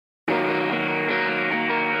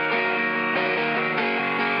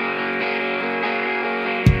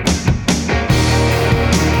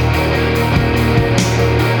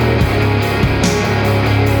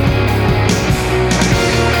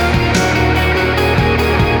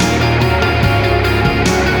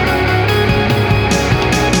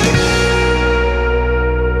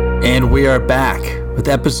we are back with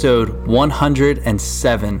episode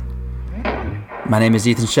 107. My name is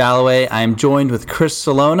Ethan Shalloway. I am joined with Chris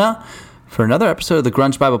Salona for another episode of the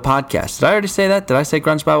Grunge Bible Podcast. Did I already say that? Did I say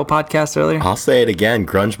Grunge Bible Podcast earlier? I'll say it again.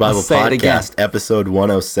 Grunge Bible Podcast, episode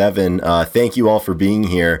 107. Thank you all for being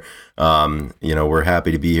here. We're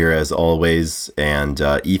happy to be here as always. And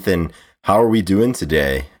Ethan, how are we doing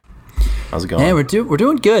today? How's it going? Yeah, we're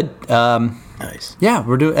doing good. Nice. Yeah,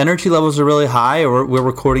 energy levels are really high. We're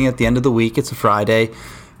recording at the end of the week. It's a Friday.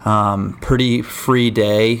 Pretty free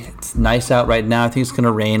day. It's nice out right now. I think it's going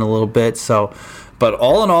to rain a little bit. But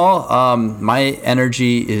all in all, my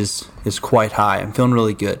energy is quite high. I'm feeling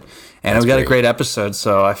really good. And we've got a great episode,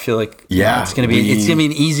 so I feel like it's going to be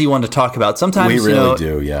an easy one to talk about. Sometimes we really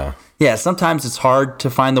do, yeah. Yeah, sometimes it's hard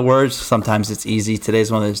to find the words. Sometimes it's easy.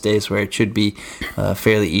 Today's one of those days where it should be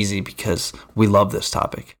fairly easy because we love this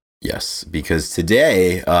topic. Yes, because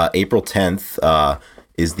today, April 10th,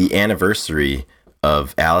 is the anniversary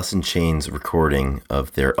of Alice in Chains' recording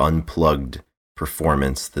of their Unplugged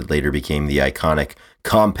performance that later became the iconic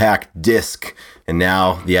compact disc and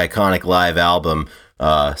now the iconic live album.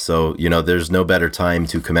 So there's no better time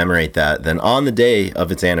to commemorate that than on the day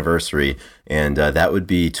of its anniversary. And that would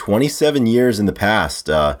be 27 years in the past,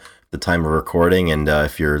 the time of recording. And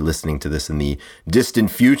if you're listening to this in the distant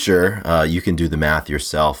future, you can do the math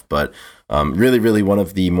yourself. But really, really one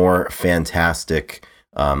of the more fantastic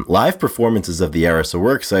live performances of the era. So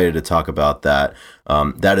we're excited to talk about that.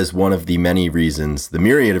 That is one of the many reasons, the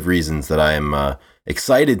myriad of reasons that I am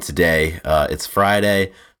excited today. It's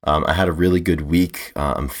Friday. I had a really good week.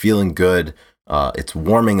 I'm feeling good. It's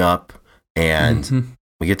warming up, and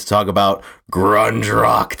we get to talk about grunge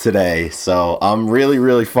rock today. So I'm really,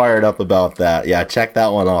 really fired up about that. Yeah, check that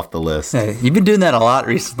one off the list. Hey, you've been doing that a lot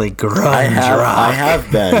recently. Grunge rock. I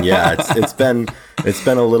have been. Yeah, it's been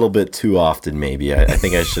a little bit too often. Maybe I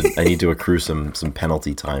think I need to accrue some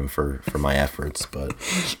penalty time for my efforts. But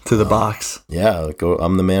to the box. Yeah,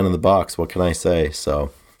 I'm the man in the box. What can I say?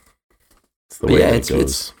 So. It's the way it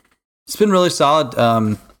goes. It's been really solid.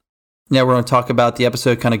 We're going to talk about the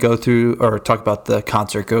episode, kind of go through, or talk about the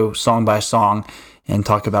concert, go song by song, and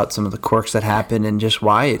talk about some of the quirks that happened and just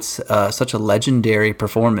why it's such a legendary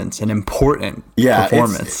performance, an important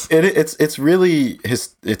performance. It's really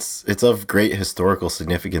it's of great historical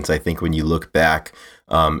significance. I think when you look back,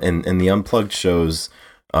 and the Unplugged shows,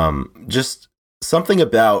 just something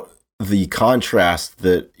about the contrast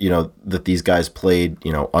that that these guys played,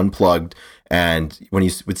 unplugged, and when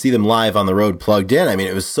you would see them live on the road plugged in, I mean,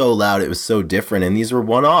 it was so loud, it was so different, and these were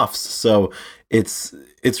one-offs. So it's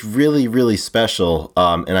really, really special.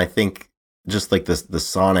 And I think just like the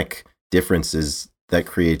sonic differences, that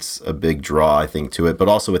creates a big draw, I think, to it. But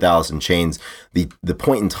also with Alice in Chains, the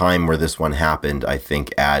point in time where this one happened, I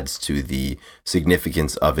think, adds to the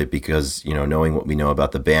significance of it because, knowing what we know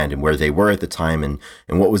about the band and where they were at the time and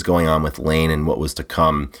what was going on with Lane and what was to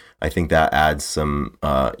come, I think that adds some,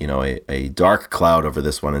 a dark cloud over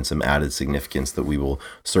this one and some added significance that we will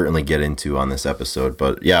certainly get into on this episode.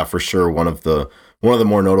 But yeah, for sure, one of the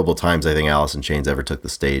more notable times I think Alice in Chains ever took the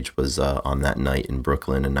stage was on that night in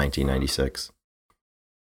Brooklyn in 1996.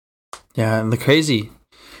 Yeah, and the crazy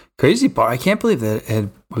part, I can't believe that it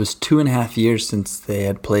was 2.5 years since they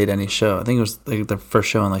had played any show. I think it was their first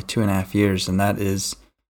show in 2.5 years, and that is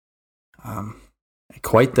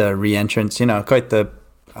quite the re-entrance, quite the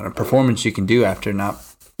performance you can do after not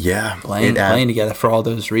playing together for all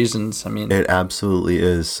those reasons. I mean, it absolutely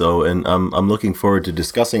is. So, and I'm looking forward to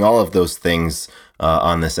discussing all of those things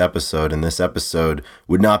on this episode, and this episode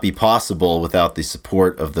would not be possible without the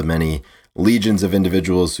support of the many legions of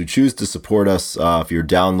individuals who choose to support us. If you're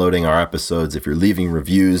downloading our episodes, if you're leaving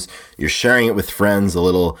reviews, you're sharing it with friends, a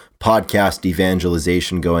little podcast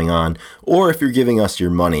evangelization going on, or if you're giving us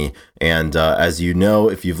your money. And as you know,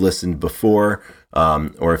 if you've listened before,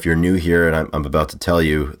 or if you're new here, and I'm about to tell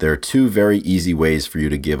you, there are two very easy ways for you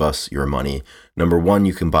to give us your money. Number one,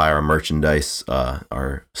 you can buy our merchandise.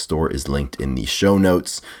 Our store is linked in the show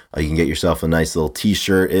notes. You can get yourself a nice little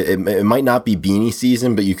t-shirt. It might not be beanie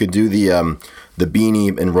season, but you could do the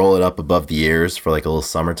beanie and roll it up above the ears for like a little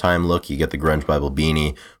summertime look. You get the Grunge Bible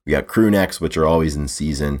beanie. We got crew necks, which are always in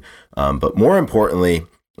season. But more importantly,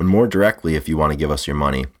 and more directly, if you want to give us your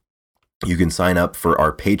money, you can sign up for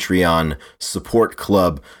our Patreon support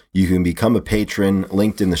club. You can become a patron,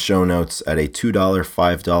 linked in the show notes, at a $2,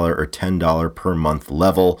 $5, or $10 per month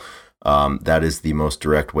level. That is the most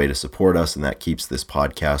direct way to support us, and that keeps this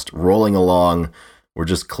podcast rolling along we're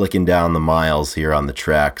just clicking down the miles here on the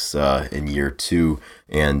tracks in year 2.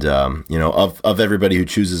 And of everybody who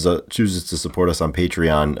chooses to support us on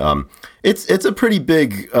Patreon, it's a pretty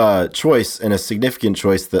big choice and a significant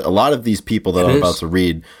choice that a lot of these people that I'm about to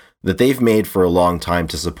read, that they've made for a long time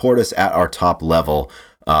to support us at our top level.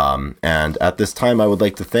 And at this time, I would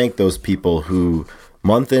like to thank those people who,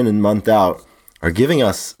 month in and month out, are giving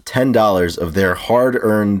us $10 of their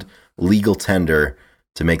hard-earned legal tender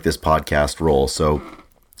to make this podcast roll. So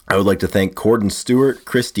I would like to thank Corden Stewart,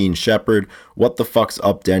 Christine Shepard, What the Fuck's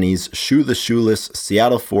Up Denny's, Shoe the Shoeless,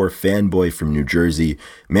 Seattle 4 Fanboy from New Jersey,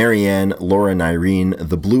 Marianne, Laura Nyreen,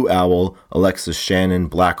 The Blue Owl, Alexis Shannon,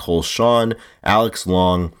 Black Hole Sean, Alex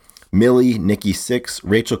Long, Millie, Nikki Six,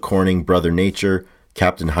 Rachel Corning, Brother Nature,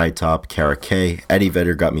 Captain Hightop, Kara K, Eddie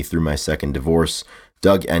Vedder got me through my second divorce,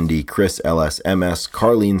 Doug Endy, Chris LSMS,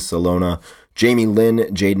 Carlene Salona, Jamie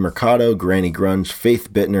Lynn, Jade Mercado, Granny Grunge,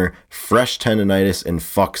 Faith Bittner, Fresh Tendonitis, and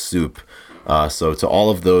Fuck Soup. So to all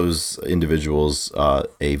of those individuals,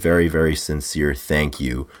 a very, very sincere thank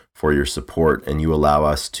you for your support, and you allow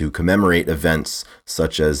us to commemorate events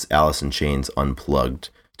such as Alice in Chains Unplugged,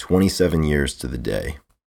 27 years to the day.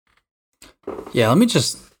 Yeah, let me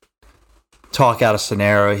just talk out a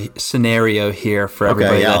scenario here for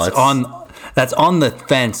everybody that's on the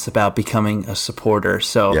fence about becoming a supporter.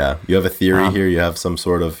 So yeah, you have a theory here. You have some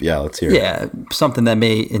sort of let's hear it. Yeah, something that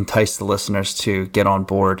may entice the listeners to get on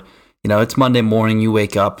board. It's Monday morning. You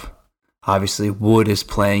wake up. Obviously, Wood is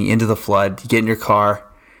playing Into the Flood. You get in your car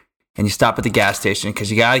and you stop at the gas station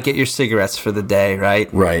because you got to get your cigarettes for the day,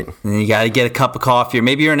 right? Right. And then you got to get a cup of coffee, or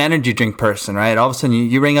maybe you're an energy drink person, right? All of a sudden,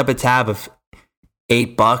 you ring up a tab of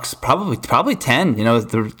 $8, probably 10.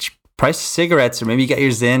 The price of cigarettes, or maybe you got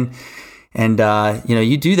your Zyn. And,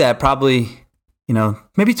 you do that probably,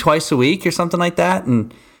 maybe twice a week or something like that.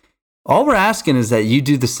 And all we're asking is that you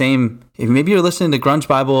do the same. If maybe you're listening to Grunge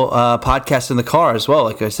Bible podcast in the car as well.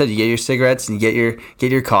 Like I said, you get your cigarettes and you get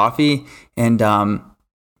your coffee. And,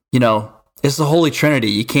 it's the Holy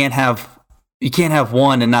Trinity. You can't have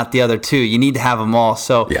one and not the other two. You need to have them all.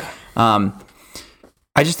 So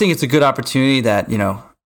I just think it's a good opportunity that,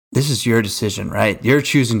 this is your decision, right? You're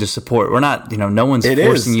choosing to support. We're not, no one's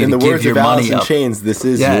forcing you to give your money up. In the words of Alice in Chains, this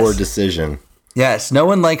is your decision. Yes, no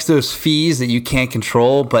one likes those fees that you can't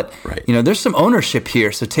control, but there's some ownership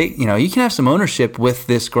here. So you can have some ownership with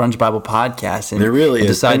this Grunge Bible podcast, and there really is.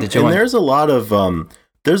 Decide to join. And there's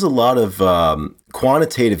a lot of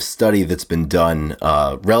quantitative study that's been done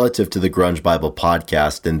relative to the Grunge Bible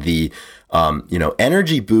podcast and the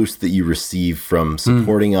energy boost that you receive from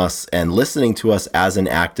supporting us and listening to us as an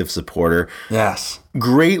active supporter. Yes.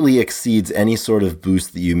 Greatly exceeds any sort of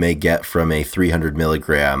boost that you may get from a 300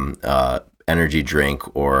 milligram energy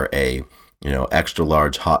drink or a, extra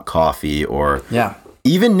large hot coffee or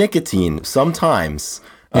even nicotine sometimes.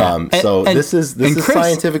 This is Chris,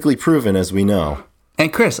 scientifically proven, as we know.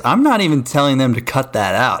 And Chris, I'm not even telling them to cut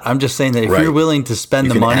that out. I'm just saying that if you're willing to spend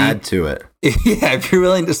the money, add to it. Yeah, if you're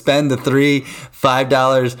willing to spend the $3,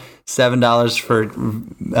 $5, $7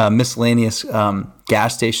 for miscellaneous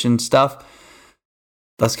gas station stuff,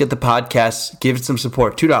 let's get the podcast. Give it some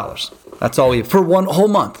support. $2. That's all we have for one whole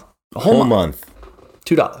month. A whole month.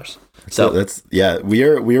 $2. So we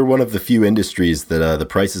are one of the few industries that the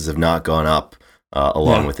prices have not gone up.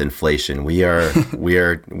 Along with inflation, we're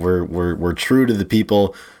true to the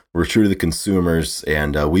people, we're true to the consumers,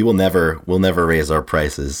 and we'll never raise our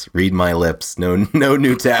prices. Read my lips. No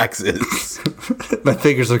new taxes. My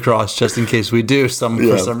fingers are crossed just in case we do for some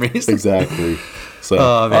reason. Exactly. So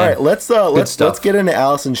all right, let's get into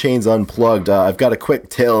Alice in Chains Unplugged. I've got a quick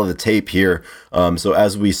tale of the tape here. So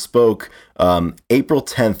as we spoke, April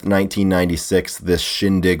 10th, 1996, this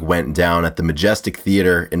shindig went down at the Majestic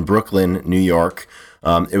Theater in Brooklyn, New York.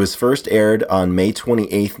 It was first aired on May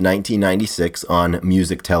 28th, 1996 on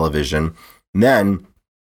Music Television. And then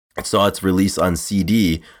it saw its release on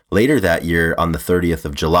CD later that year on the 30th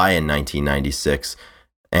of July in 1996.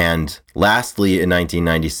 And lastly, in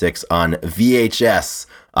 1996 on VHS,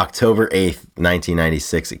 October 8th,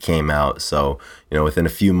 1996, it came out. So, within a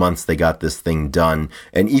few months, they got this thing done.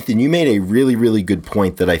 And Ethan, you made a really, really good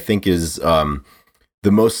point that I think is the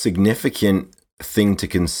most significant thing to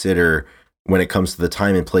consider when it comes to the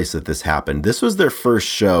time and place that this happened. This was their first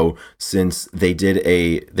show since they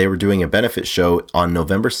were doing a benefit show on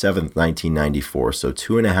November 7th, 1994. So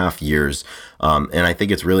 2.5 years. And I think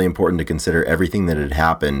it's really important to consider everything that had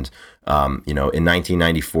happened, in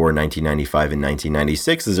 1994, 1995, and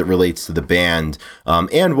 1996 as it relates to the band,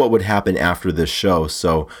 and what would happen after this show.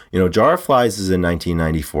 So, Jar of Flies is in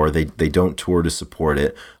 1994. They don't tour to support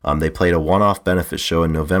it. They played a one-off benefit show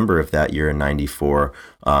in November of that year in 94.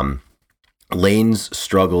 Lane's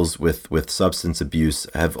struggles with substance abuse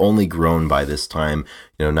have only grown by this time,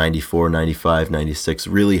 94, 95, 96,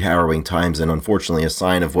 really harrowing times, and unfortunately a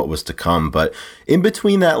sign of what was to come. But in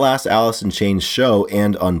between that last Alice in Chains show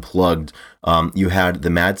and Unplugged, you had the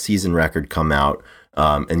Mad Season record come out,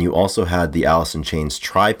 and you also had the Alice in Chains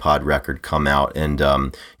Tripod record come out. And,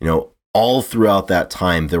 all throughout that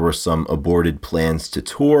time, there were some aborted plans to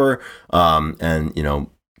tour, and,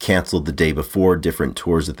 canceled the day before different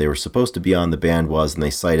tours that they were supposed to be on. The band was, and they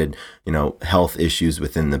cited, health issues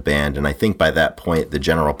within the band. And I think by that point, the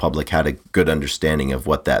general public had a good understanding of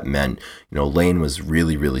what that meant. Lane was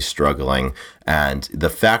really, really struggling. And the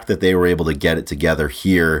fact that they were able to get it together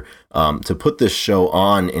here to put this show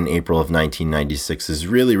on in April of 1996 is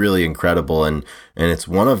really, really incredible. And it's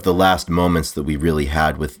one of the last moments that we really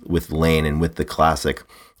had with Lane and with the classic,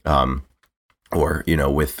 or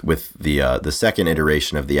with the second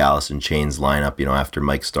iteration of the Alice in Chains lineup, after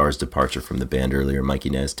Mike Starr's departure from the band earlier, Mikey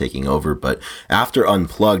Nez taking over. But after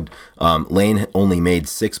Unplugged, Lane only made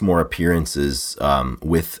 6 more appearances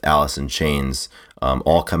with Alice in Chains,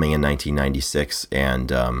 all coming in 1996. And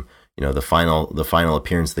the final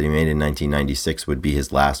appearance that he made in 1996 would be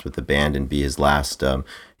his last with the band and be his last in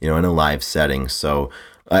a live setting. So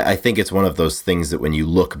I think it's one of those things that when you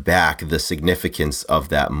look back, the significance of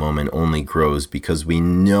that moment only grows, because we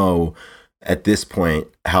know at this point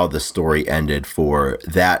how the story ended for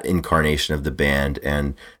that incarnation of the band,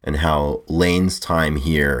 and how Lane's time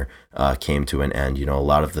here came to an end. A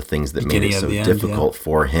lot of the things that made it so difficult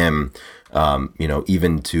for him,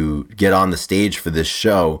 even to get on the stage for this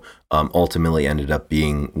show, ultimately ended up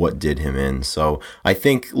being what did him in. So I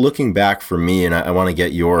think looking back for me, and I want to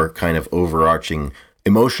get your kind of overarching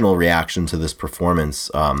emotional reaction to this performance,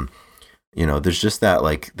 there's just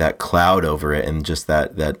that cloud over it, and just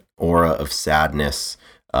that aura of sadness,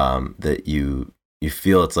 that you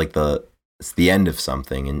feel it's the end of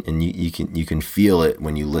something, and you can feel it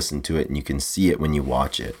when you listen to it, and you can see it when you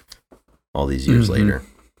watch it all these years later.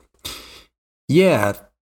 Yeah,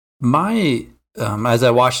 my as I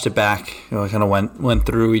watched it back, I kind of went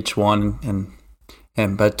through each one,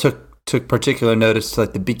 but took particular notice to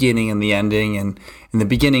the beginning and the ending. And in the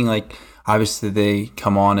beginning, obviously they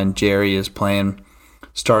come on and Jerry is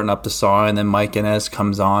starting up the song, and then Mike Inez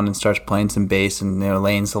comes on and starts playing some bass, and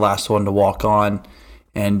Lane's the last one to walk on,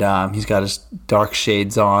 and he's got his dark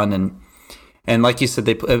shades on, and like you said,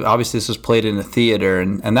 obviously this was played in a theater,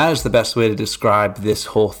 and that is the best way to describe this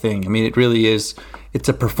whole thing. I mean, it really is. It's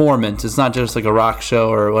a performance. It's not just like a rock show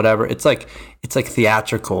or whatever. It's like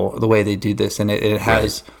theatrical the way they do this, and it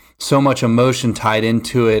has so much emotion tied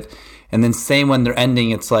into it. And then same when they're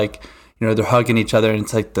ending, it's they're hugging each other, and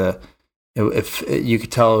it's if you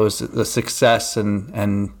could tell it was a success,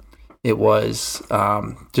 and it was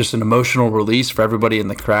just an emotional release for everybody in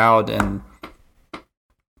the crowd. And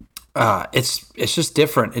it's just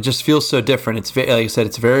different. It just feels so different. It's like I said,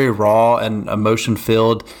 it's very raw and emotion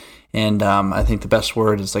filled. And I think the best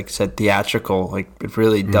word is, like I said, theatrical. It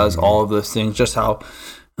really does all of those things. Just how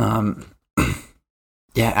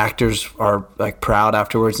actors are proud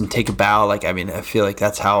afterwards and take a bow. I feel like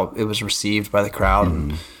that's how it was received by the crowd.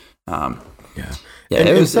 And,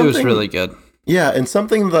 it was really good. Yeah, and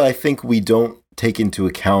something that I think we don't take into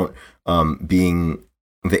account, being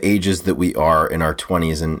the ages that we are in our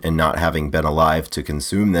 20s and not having been alive to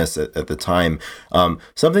consume this at the time,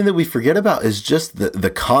 something that we forget about is just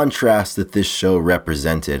the contrast that this show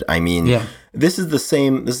represented. I mean, this is the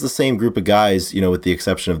same group of guys, with the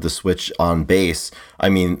exception of the Switch on bass. I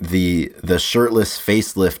mean, the shirtless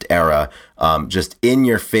facelift era, just in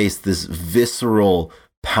your face, this visceral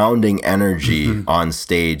pounding energy on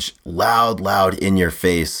stage, loud in your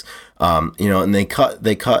face. And they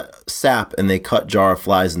cut Sap and they cut Jar of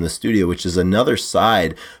Flies in the studio, which is another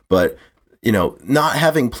side, but not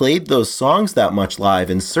having played those songs that much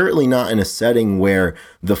live, and certainly not in a setting where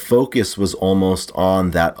the focus was almost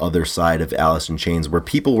on that other side of Alice in Chains, where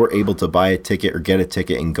people were able to buy a ticket or get a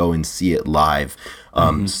ticket and go and see it live.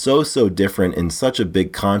 So different, and such a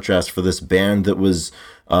big contrast for this band that was,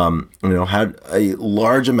 had a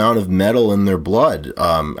large amount of metal in their blood.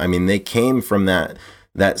 I mean, they came from that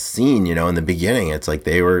scene, in the beginning. It's like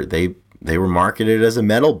they were marketed as a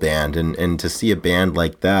metal band, and to see a band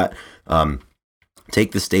like that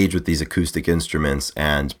take the stage with these acoustic instruments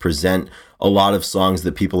and present a lot of songs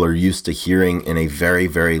that people are used to hearing in a very,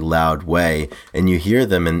 very loud way, and you hear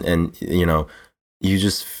them and you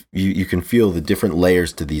can feel the different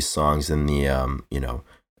layers to these songs, and the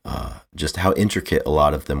just how intricate a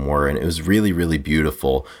lot of them were, and it was really, really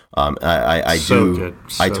beautiful. I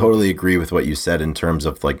totally agree with what you said in terms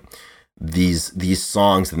of these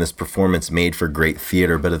songs and this performance made for great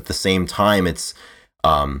theater, but at the same time, it's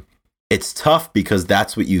tough because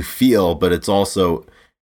that's what you feel, but it's also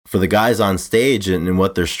for the guys on stage and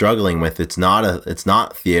what they're struggling with. It's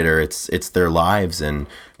not theater. It's their lives and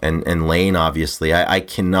Lane, obviously, I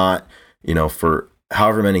cannot, for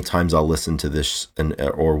however many times I'll listen to this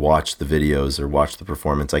or watch the videos or watch the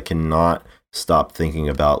performance, I cannot stop thinking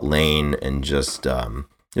about Lane and just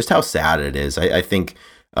how sad it is. I think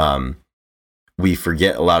we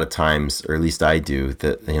forget a lot of times, or at least I do,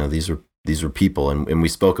 that these were people, and we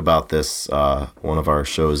spoke about this one of our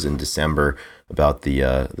shows in December about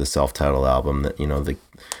the self-titled album, that the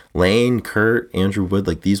Lane, Kurt, Andrew Wood,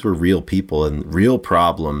 like these were real people and real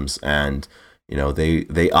problems, and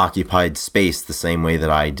they occupied space the same way that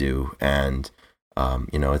I do, and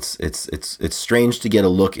it's strange to get a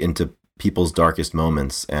look into people's darkest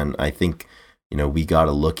moments, and I think we got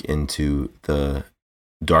to look into the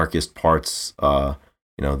darkest parts that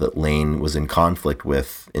Lane was in conflict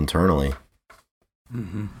with internally.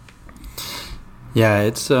 Mm-hmm. Yeah,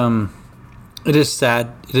 it is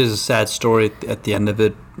sad. It is a sad story at the end of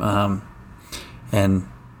it, and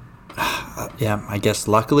I guess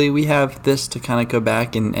luckily we have this to kind of go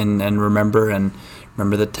back and remember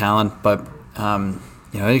the talent, but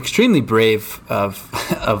extremely brave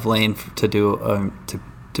of Lane to do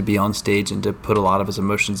to be on stage and to put a lot of his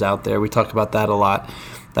emotions out there. We talk about that a lot.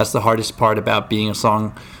 That's the hardest part about being a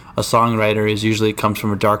songwriter, is usually it comes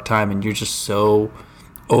from a dark time and you're just so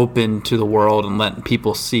open to the world and letting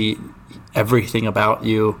people see everything about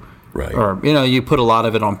you. Right. Or, you put a lot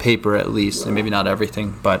of it on paper at least, and maybe not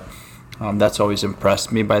everything, but that's always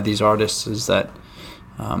impressed me by these artists, is that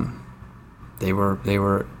they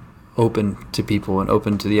were open to people and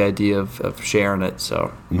open to the idea of sharing it.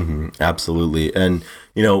 So Absolutely. And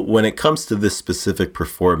when it comes to this specific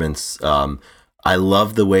performance, I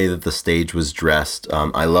love the way that the stage was dressed.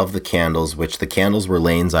 I love the candles, which the candles were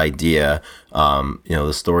Lane's idea.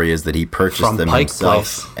 The story is that he purchased From them Pike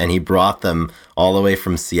himself, Place. and he brought them all the way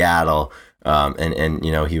from Seattle. And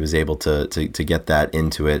he was able to get that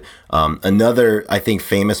into it. Another, I think,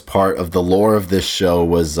 famous part of the lore of this show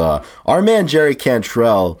was our man Jerry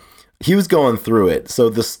Cantrell. He was going through it. So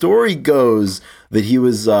the story goes that he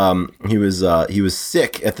was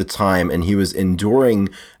sick at the time, and he was enduring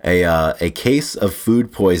a case of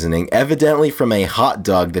food poisoning, evidently from a hot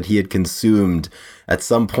dog that he had consumed at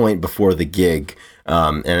some point before the gig.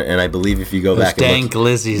 And I believe if you go back and look,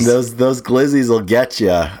 glizzies, those glizzies will get you.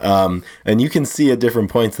 And you can see at different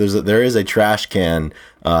points there is a trash can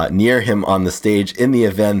near him on the stage in the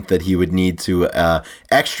event that he would need to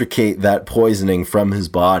extricate that poisoning from his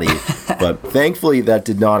body. But thankfully that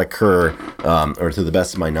did not occur, or to the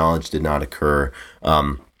best of my knowledge did not occur.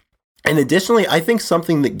 And additionally, I think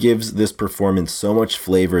something that gives this performance so much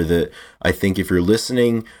flavor that I think if you're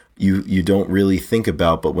listening, you don't really think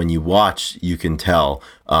about, but when you watch, you can tell.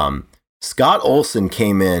 Scott Olson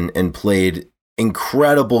came in and played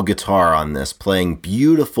incredible guitar on this, playing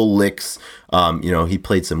beautiful licks. He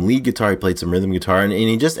played some lead guitar, he played some rhythm guitar, and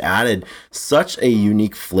he just added such a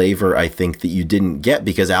unique flavor, I think, that you didn't get,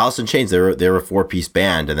 because Alice in Chains, they're a 4-piece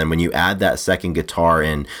band, and then when you add that second guitar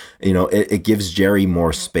in, it gives Jerry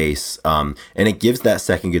more space, and it gives that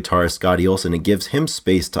second guitarist, Scotty Olson, it gives him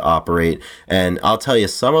space to operate. And I'll tell you,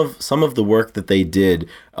 some of the work that they did,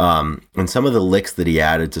 and some of the licks that he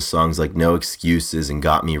added to songs like No Excuses and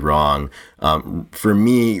Got Me Wrong, for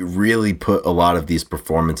me, really put a lot of these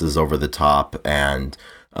performances over the top. And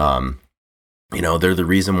they're the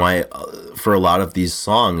reason why for a lot of these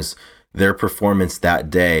songs, their performance that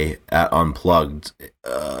day at Unplugged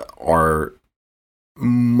are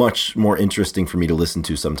much more interesting for me to listen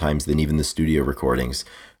to sometimes than even the studio recordings.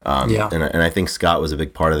 And I think Scott was a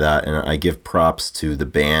big part of that, and I give props to the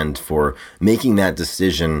band for making that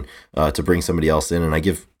decision to bring somebody else in, and I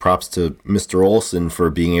give props to Mr. Olson for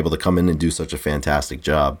being able to come in and do such a fantastic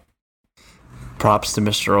job. Props to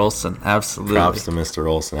Mr. Olson, absolutely. Props to Mr.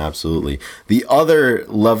 Olson, absolutely. The other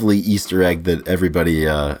lovely Easter egg that everybody,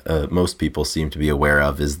 most people seem to be aware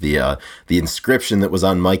of, is the inscription that was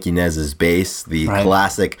on Mike Inez's bass, the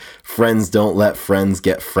classic "Friends don't let friends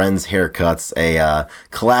get friends" haircuts, a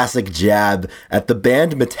classic jab at the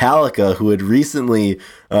band Metallica, who had recently,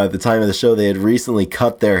 at the time of the show, they had recently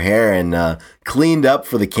cut their hair and cleaned up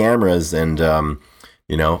for the cameras, and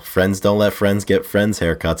friends don't let friends get friends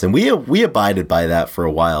haircuts, and we abided by that for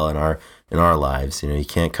a while in our lives. You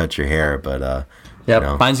can't cut your hair, but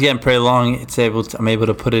mine's getting pretty long. I'm able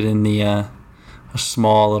to put it in the a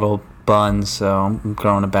small little bun, so I'm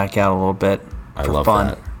growing it back out a little bit for I love fun.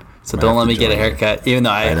 that. So don't let me get a haircut, even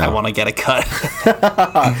though I know. want to get a cut.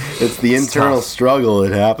 It's the internal struggle.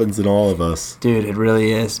 It happens in all of us. Dude, it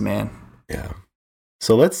really is, man. Yeah.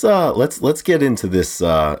 So let's get into this,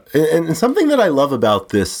 and something that I love about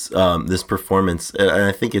this this performance, and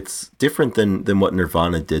I think it's different than what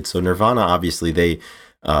Nirvana did. So Nirvana, obviously, they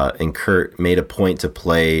and Kurt made a point to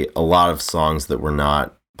play a lot of songs that were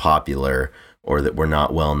not popular or that were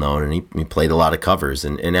not well known, and he played a lot of covers.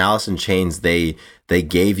 And Alice in Chains, they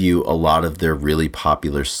gave you a lot of their really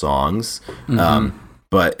popular songs,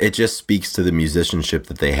 but it just speaks to the musicianship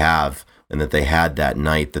that they have and that they had that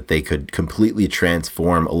night, that they could completely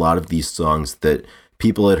transform a lot of these songs that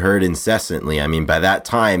people had heard incessantly. I mean, by that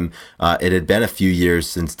time, it had been a few years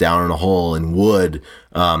since Down in a Hole and Wood,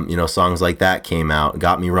 songs like that came out,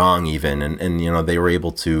 Got Me Wrong even, and they were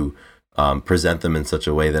able to present them in such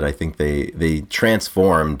a way that I think they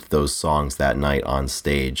transformed those songs that night on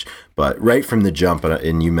stage. But right from the jump,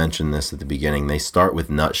 and you mentioned this at the beginning, they start with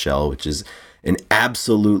Nutshell, which is an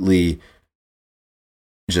absolutely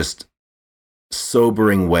just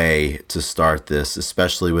sobering way to start this,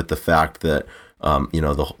 especially with the fact that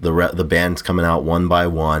the band's coming out one by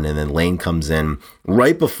one, and then Lane comes in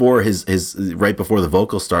right before right before the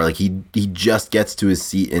vocals start. Like he just gets to his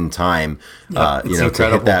seat in time, to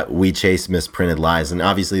hit that "We Chase Misprinted Lies," and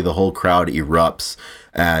obviously the whole crowd erupts.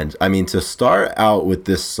 And I mean, to start out with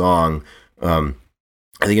this song, I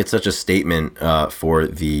think it's such a statement for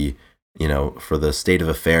the state of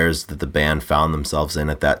affairs that the band found themselves in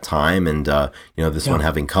at that time. And this one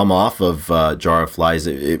having come off of Jar of Flies,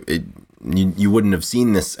 you wouldn't have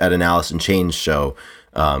seen this at an Alice in Chains show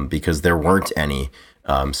because there weren't any.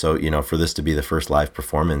 So for this to be the first live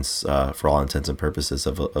performance, for all intents and purposes,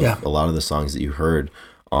 of a lot of the songs that you heard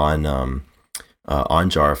on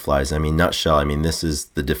Jar of Flies, I mean, Nutshell, I mean, this is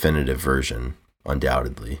the definitive version,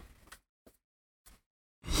 undoubtedly.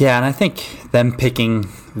 Yeah, and I think them picking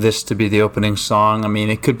this to be the opening song, I mean,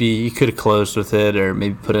 you could have closed with it or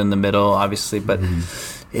maybe put it in the middle, obviously, but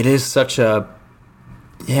it is such it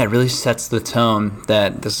really sets the tone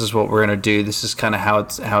that this is what we're going to do. This is kind of how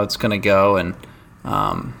it's going to go. And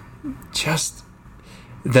just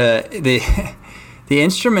the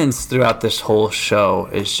instruments throughout this whole show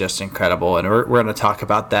is just incredible. And we're going to talk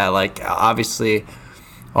about that. Like, obviously,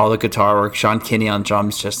 all the guitar work, Sean Kinney on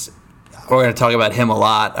drums, we're going to talk about him a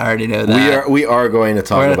lot. I already know that. We are going to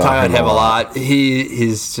talk about him a lot.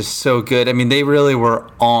 He's just so good. I mean, they really were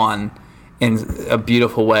on in a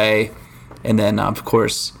beautiful way. And then, of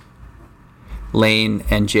course, Lane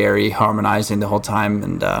and Jerry harmonizing the whole time.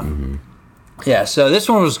 And so this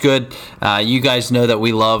one was good. You guys know that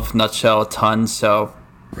we love Nutshell a ton. So,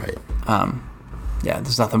 right.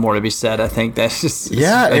 There's nothing more to be said. I think that's just a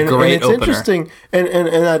great and it's opener. Interesting, and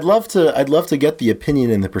I'd love to get the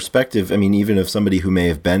opinion and the perspective. I mean, even of somebody who may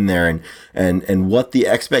have been there, and what the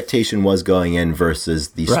expectation was going in versus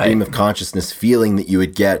the stream of consciousness feeling that you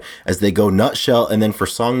would get as they go Nutshell, and then for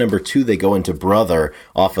song number 2 they go into Brother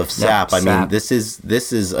off of Sap. I mean, this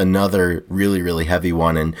is another really, really heavy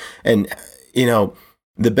one, and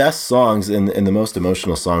the best songs and the most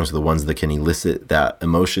emotional songs are the ones that can elicit that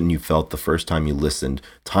emotion you felt the first time you listened,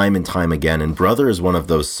 time and time again. And Brother is one of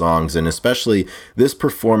those songs, and especially this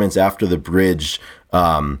performance after the bridge,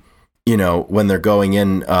 when they're going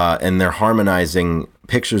in and they're harmonizing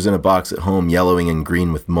Pictures in a Box at Home, yellowing and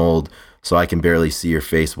green with mold, so I can barely see your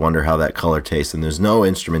face, wonder how that color tastes. And there's no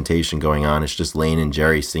instrumentation going on. It's just Lane and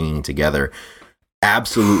Jerry singing together.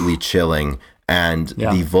 Absolutely chilling. And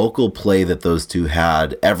the vocal play that those two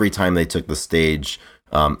had every time they took the stage,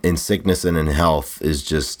 in sickness and in health, is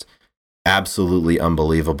just absolutely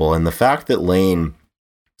unbelievable. And the fact that Lane,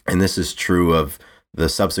 and this is true of the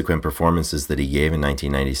subsequent performances that he gave in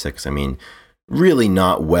 1996, I mean, really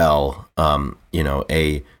not well,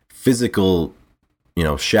 a physical,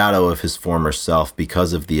 shadow of his former self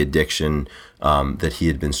because of the addiction that he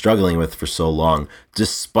had been struggling with for so long.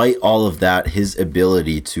 Despite all of that, his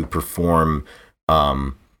ability to perform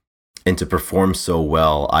and to perform so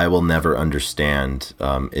well, I will never understand.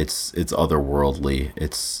 It's otherworldly.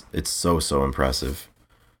 It's so impressive.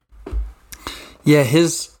 Yeah,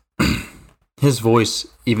 his voice,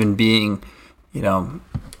 even being,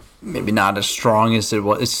 maybe not as strong as it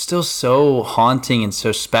was, it's still so haunting and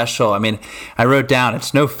so special. I mean, I wrote down,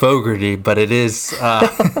 it's no Fogerty, but it is.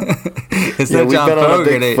 It's no John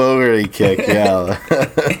Fogerty. On a big Fogerty kick. Yeah,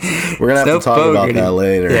 we're gonna have to talk about that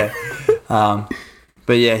later. Yeah.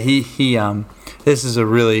 But yeah, he this is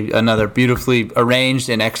another beautifully arranged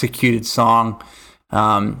and executed song.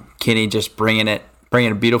 Kenny just bringing a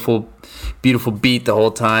beautiful beat the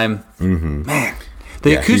whole time. Man,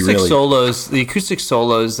 the acoustic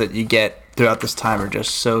solos that you get throughout this time are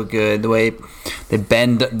just so good. The way they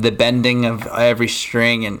bend, the bending of every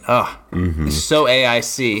string, and it's so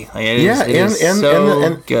AIC. Like, it is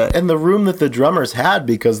so good. And the room that the drummers had,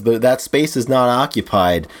 because that space is not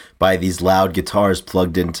occupied by these loud guitars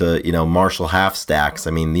plugged into, Marshall half stacks.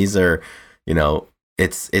 I mean, these are,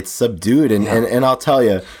 it's subdued, and I'll tell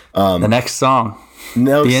you, the next song.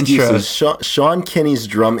 No the excuses. Sean Kinney's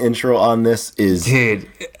drum intro on this is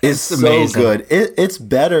so amazing. Good. It's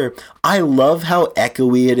better. I love how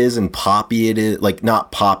echoey it is and poppy it is. Like,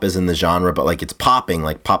 not pop as in the genre, but like it's popping,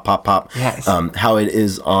 like pop, pop, pop. Yes. How it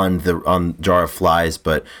is on Jar of Flies.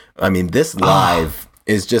 But I mean, this live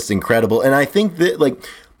is just incredible. And I think that, like,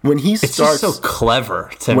 when he starts, it's just so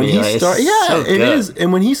clever to me. It is.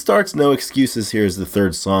 And when he starts No Excuses, here is the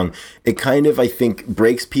third song, it kind of, I think,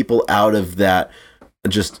 breaks people out of that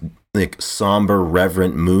just like somber,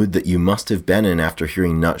 reverent mood that you must have been in after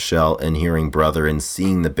hearing Nutshell and hearing Brother and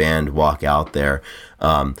seeing the band walk out there.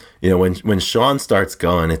 When Sean starts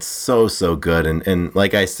going, it's so good. And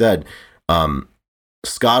like I said,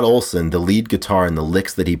 Scott Olson, the lead guitar and the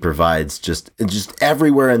licks that he provides, just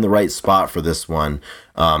everywhere in the right spot for this one.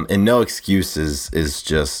 And No Excuses is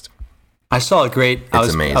just. I saw a great.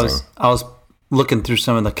 It's amazing. I was looking through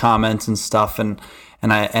some of the comments and stuff, and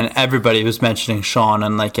everybody was mentioning Sean,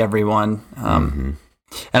 and like everyone. And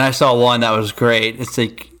I saw one that was great. It's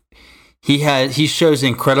like he shows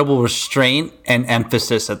incredible restraint and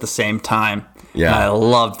emphasis at the same time. Yeah, and I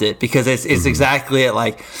loved it because it's exactly it.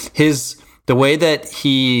 Like the way that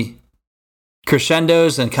he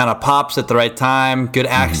crescendos and kind of pops at the right time, good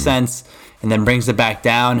accents, and then brings it back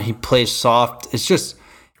down. He plays soft. It's just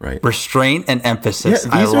restraint and emphasis.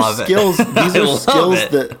 Yeah, these are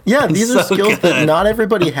skills that not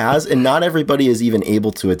everybody has, and not everybody is even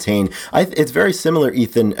able to attain. It's very similar,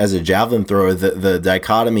 Ethan, as a javelin thrower, the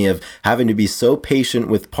dichotomy of having to be so patient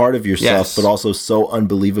with part of yourself, but also so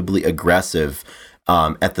unbelievably aggressive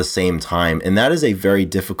at the same time. And that is a very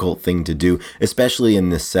difficult thing to do, especially in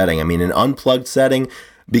this setting. I mean, an unplugged setting,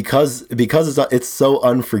 because it's so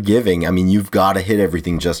unforgiving. I mean, you've got to hit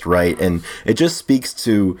everything just right. And it just speaks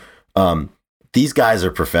to these guys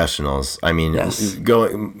are professionals. I mean,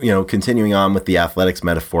 continuing on with the athletics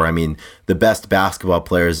metaphor, I mean, the best basketball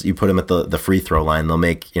players, you put them at the free throw line, they'll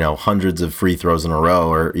make, hundreds of free throws in a row,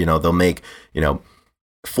 or, they'll make,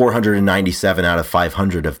 497 out of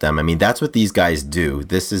 500 of them. I mean, that's what these guys do.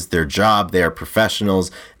 This is their job. They are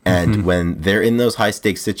professionals. And when they're in those high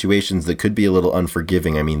stakes situations that could be a little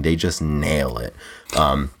unforgiving, I mean, they just nail it.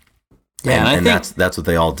 And that's what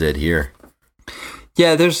they all did here.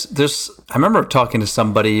 Yeah, there's I remember talking to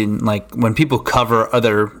somebody, like, when people cover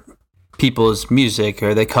other people's music,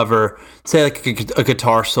 or they cover, say, like a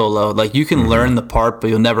guitar solo, like, you can learn the part,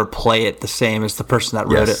 but you'll never play it the same as the person that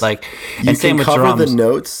wrote it. Like, you can cover the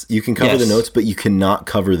notes, but you cannot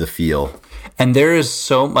cover the feel. And there is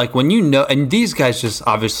so, like, when and these guys just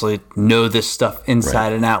obviously know this stuff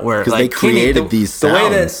inside and out, where, like, they created these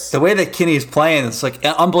sounds. The way that Kenny's playing, it's like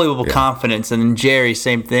unbelievable confidence, and then Jerry,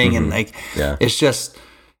 same thing, and like, it's just,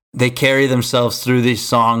 they carry themselves through these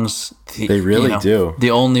songs. They really do.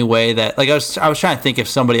 The only way that, like, I was trying to think if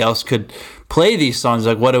somebody else could play these songs,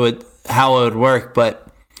 like how it would work, but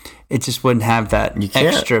it just wouldn't have that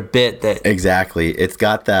extra bit that. Exactly. It's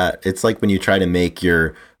got that. It's like when you try to make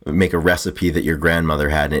a recipe that your grandmother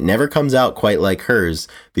had, and it never comes out quite like hers,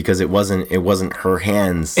 because it wasn't her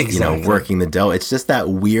hands, working the dough. It's just that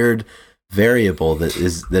weird variable that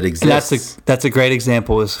exists. And that's a great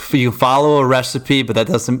example. Is you can follow a recipe, but that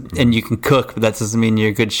doesn't, and you can cook, but that doesn't mean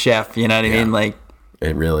you're a good chef. You know what I mean? Like,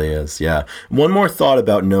 it really is. Yeah. One more thought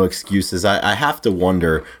about No Excuses. I have to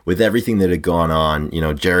wonder, with everything that had gone on,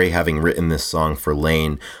 Jerry having written this song for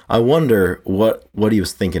Lane, I wonder what he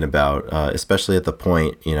was thinking about, especially at the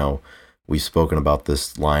point, we've spoken about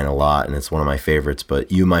this line a lot, and it's one of my favorites, but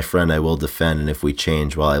you, my friend, I will defend, and if we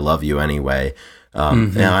change, well, I love you anyway.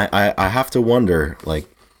 And I have to wonder, like,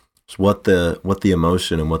 what the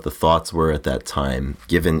emotion and what the thoughts were at that time,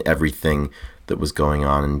 given everything that was going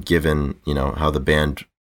on, and given how the band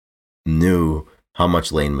knew how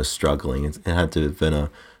much Lane was struggling. It had to have been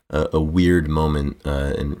a weird moment,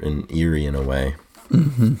 and eerie in a way.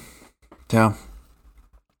 Yeah.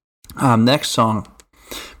 Next song.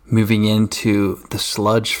 Moving into the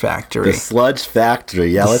Sludge Factory. The Sludge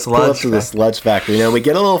Factory. Yeah, let's pull up to the Sludge Factory. We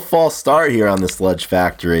get a little false start here on the Sludge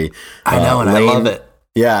Factory. I know, and Lane, I love it.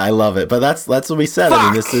 Yeah, I love it. But that's what we said. Fuck! I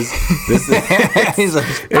mean, this is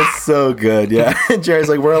it's so good. Yeah. Jerry's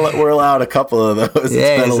like, we're allowed a couple of those.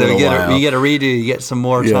 Yeah, so you get a redo, you get some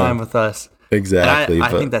more time with us. Exactly. I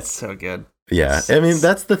think that's so good. Yeah. I mean,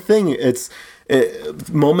 that's the thing.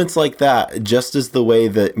 moments like that, just as the way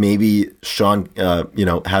that maybe Sean,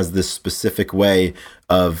 has this specific way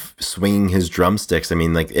of swinging his drumsticks. I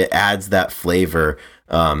mean, like, it adds that flavor.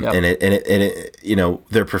 And it,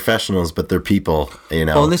 they're professionals, but they're people,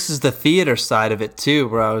 Well, and this is the theater side of it too,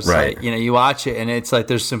 where I was like, you watch it and it's like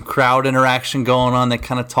there's some crowd interaction going on. They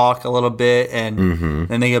kind of talk a little bit, and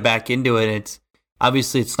then they go back into it. It's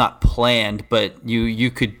obviously it's not planned, but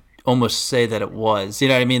you could almost say that it was. You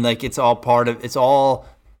know what I mean? Like, it's all part of. It all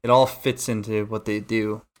fits into what they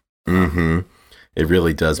do. It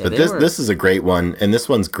really does. Yeah, but this is a great one, and this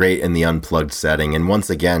one's great in the unplugged setting. And once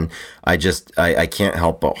again, I can't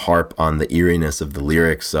help but harp on the eeriness of the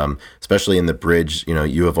lyrics, especially in the bridge.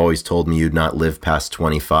 You have always told me you'd not live past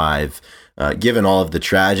 25. Given all of the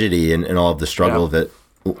tragedy and all of the struggle that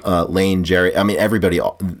Lane, Jerry, I mean, everybody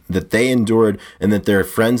that they endured and that their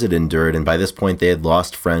friends had endured. And by this point, they had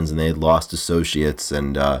lost friends and they had lost associates.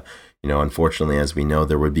 And, unfortunately, as we know,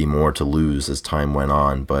 there would be more to lose as time went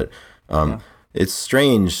on. But it's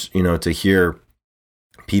strange, to hear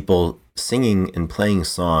people singing and playing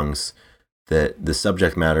songs that the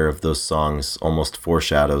subject matter of those songs almost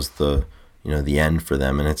foreshadows the end for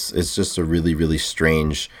them. And it's just a really, really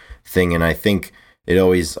strange thing. And I think I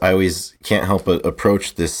always can't help but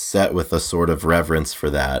approach this set with a sort of reverence for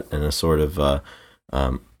that and a sort of,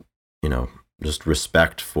 just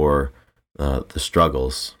respect for the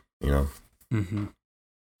struggles, Mm-hmm.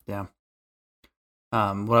 Yeah.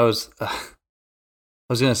 I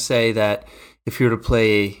was going to say that if you were to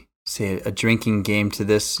play, say, a drinking game to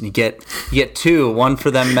this, you get two, one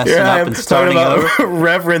for them messing up and starting over.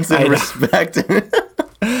 Reverence and respect.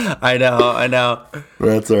 I know.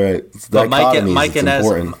 That's all right. But Mike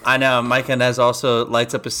Inez, I know Mike Inez also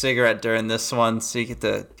lights up a cigarette during this one, so you get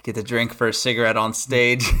to drink for a cigarette on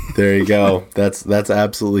stage. There you go. That's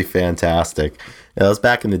absolutely fantastic. That was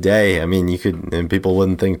back in the day. I mean, and people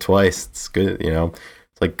wouldn't think twice. It's good, It's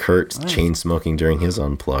like Kurt chain smoking during his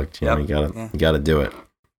Unplugged. You gotta do it.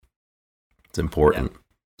 It's important.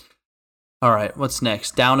 Yeah. All right, what's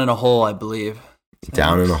next? Down in a Hole, I believe.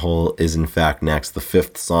 Down in a Hole is in fact next, the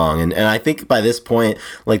fifth song. And I think by this point,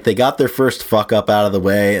 like, they got their first fuck up out of the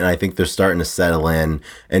way, and I think they're starting to settle in.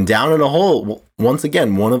 And Down in a Hole, once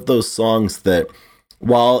again, one of those songs that,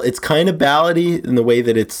 while it's kind of ballady in the way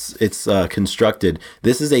that it's constructed,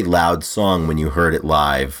 this is a loud song when you heard it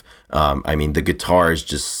live. I mean, the guitar is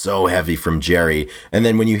just so heavy from Jerry. And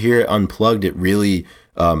then when you hear it unplugged, it really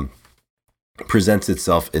presents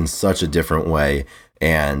itself in such a different way.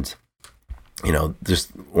 And,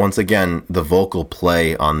 just once again, the vocal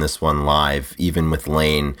play on this one live, even with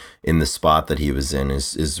Lane in the spot that he was in,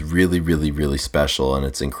 is really, really, really special. And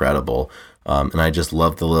it's incredible. And I just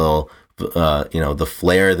love the little... the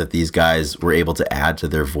flair that these guys were able to add to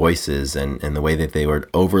their voices and the way that they would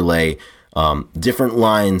overlay different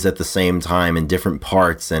lines at the same time in different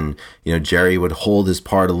parts. And, Jerry would hold his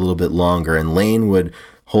part a little bit longer and Lane would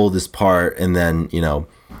hold his part and then,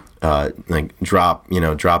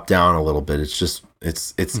 drop down a little bit. It's just,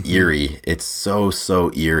 it's eerie. It's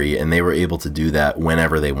so eerie. And they were able to do that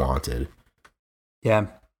whenever they wanted. Yeah.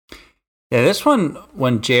 Yeah, this one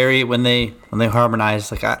when they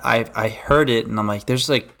harmonized, like I heard it and I'm like, there's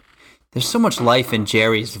so much life in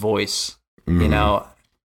Jerry's voice. Mm-hmm.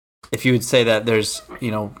 If you would say that there's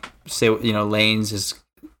Lane's is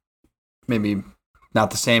maybe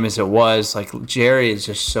not the same as it was. Like, Jerry is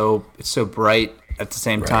just it's so bright at the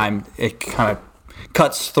same time. It kind of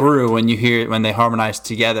cuts through when you hear it when they harmonize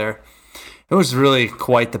together. It was really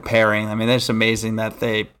quite the pairing. I mean, it's amazing that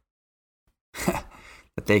they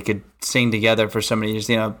could sing together for so many years.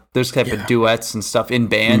 Those type of duets and stuff in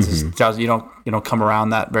bands. You don't come around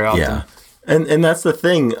that very often. Yeah, and that's the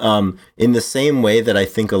thing. In the same way that I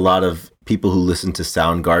think a lot of people who listen to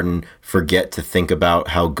Soundgarden forget to think about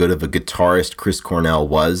how good of a guitarist Chris Cornell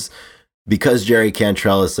was. Because Jerry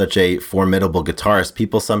Cantrell is such a formidable guitarist,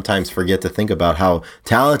 people sometimes forget to think about how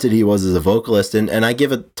talented he was as a vocalist. And I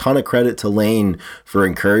give a ton of credit to Lane for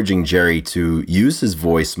encouraging Jerry to use his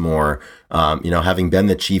voice more. Having been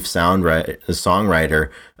the chief songwriter,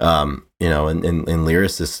 and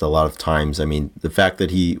lyricist a lot of times. I mean, the fact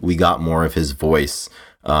that we got more of his voice,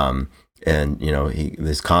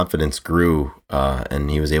 his confidence grew,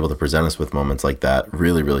 and he was able to present us with moments like that.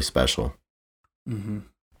 Really, really special. Mm-hmm.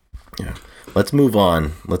 Yeah. Let's move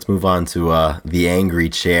on. To The Angry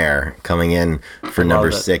Chair coming in for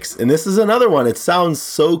number 6. And this is another one. It sounds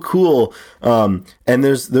so cool. And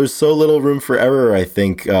there's so little room for error, I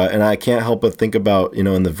think. And I can't help but think about,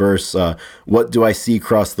 in the verse, what do I see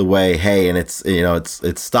across the way? Hey, and it's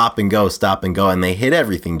stop and go. And they hit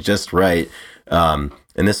everything just right. And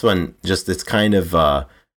this one, it's kind of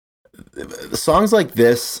songs like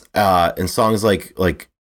this and songs like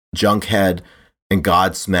Junkhead and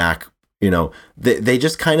Godsmack, they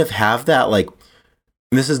just kind of have that, like,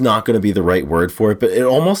 this is not going to be the right word for it, but it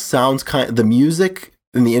almost sounds the music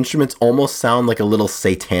and the instruments almost sound like a little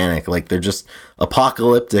satanic, like they're just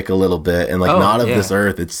apocalyptic a little bit, and like not of this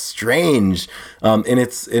earth. It's strange, and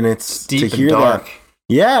it's deep to hear and dark.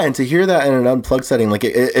 that, and to hear that in an unplugged setting, like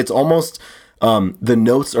it's almost the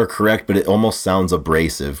notes are correct, but it almost sounds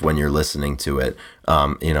abrasive when you're listening to it.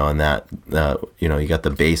 And that you got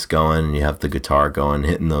the bass going and you have the guitar going,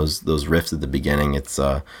 hitting those riffs at the beginning. It's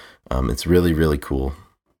really, really cool.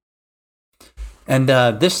 And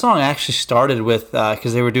this song actually started with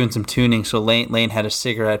because they were doing some tuning. So Lane had a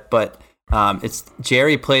cigarette, but it's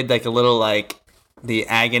Jerry played like a little like the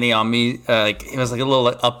Agony on Me. Like it was like a little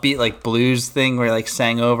like, upbeat like blues thing where he like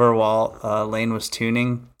sang over while Lane was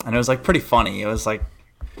tuning, and it was like pretty funny. It was like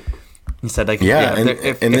he said like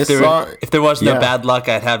if there was no bad luck,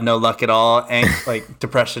 I'd have no luck at all. And like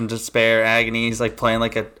depression, despair, agony. He's like playing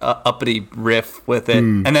like a uppity riff with it,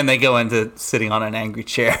 and then they go into sitting on an angry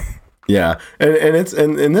chair. Yeah, and it's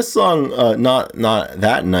and this song, not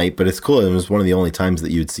that night, but it's cool. It was one of the only times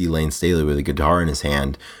that you'd see Lane Staley with a guitar in his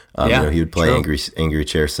hand. He would play Angry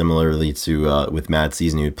Chair similarly to with Mad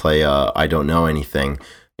Season. He would play I Don't Know Anything.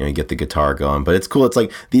 You get the guitar going, but it's cool. It's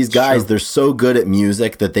like these guys, they're so good at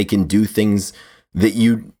music that they can do things that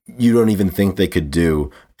you don't even think they could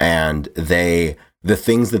do, and the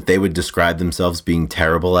things that they would describe themselves being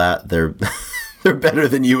terrible at, they're they're better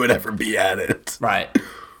than you would ever be at it. Right.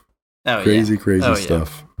 Oh, crazy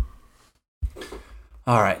stuff. Yeah.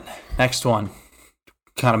 All right, next one.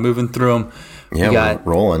 Kind of moving through them. Yeah,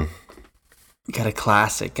 we're rolling. Got a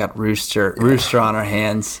classic. Got Rooster on our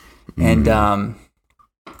hands, and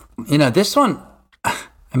this one.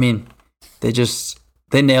 I mean, they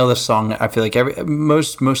nail this song. I feel like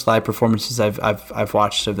most live performances I've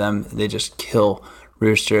watched of them, they just kill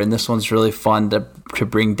Rooster, and this one's really fun to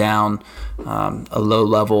bring down a low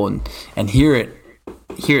level and hear it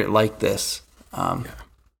like this.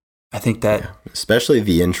 I think that especially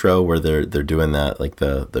the intro where they're doing that, like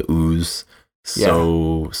the ooze,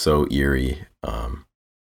 so eerie.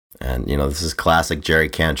 And this is classic Jerry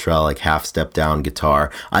Cantrell, like half step down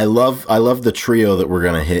guitar. I love the trio that we're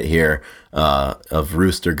gonna hit here of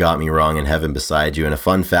Rooster, Got Me Wrong, and Heaven Beside You. And a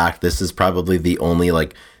fun fact, this is probably the only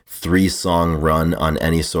like 3-song run on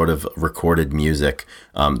any sort of recorded music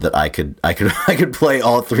that I could play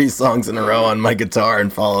all 3 songs in a row on my guitar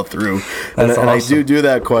and follow through. And I do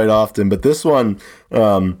that quite often. But this one,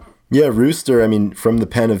 Rooster, I mean, from the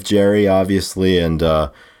pen of Jerry, obviously, and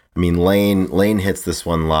Lane hits this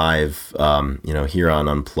one live, here on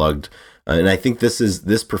Unplugged. And I think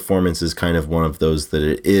this performance is kind of one of those that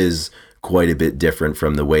it is quite a bit different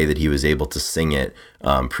from the way that he was able to sing it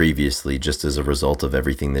previously, just as a result of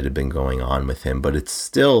everything that had been going on with him. But it's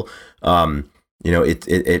still,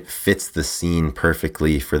 it fits the scene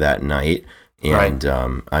perfectly for that night, and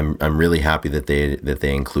I'm really happy that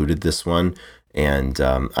they included this one. And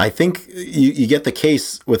I think you get the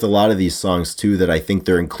case with a lot of these songs too, that I think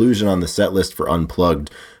their inclusion on the set list for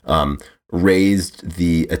Unplugged raised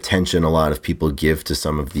the attention a lot of people give to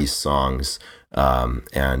some of these songs.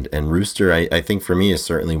 And Rooster, I think for me is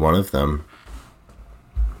certainly one of them.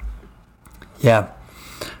 Yeah.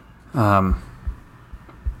 I'm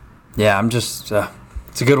just,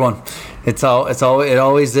 it's a good one. It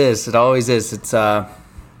always is. It's a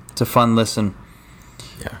fun listen.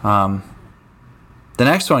 Yeah. The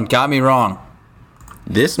next one, Got Me Wrong.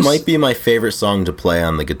 This might be my favorite song to play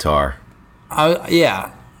on the guitar.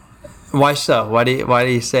 Yeah. Why so? Why do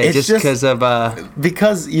you say? It's just because of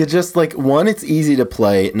because you just like, one, it's easy to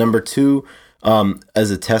play. Number two,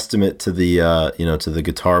 as a testament to the to the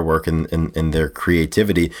guitar work and their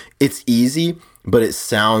creativity, it's easy, but it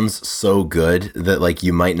sounds so good that like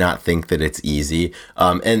you might not think that it's easy.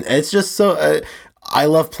 And it's just so. I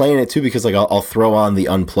love playing it too, because like I'll throw on the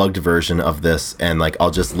unplugged version of this and like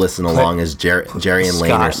I'll just listen along as Jerry and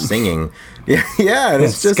Lane are singing. Yeah, and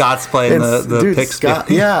it's just Scott's playing the pick.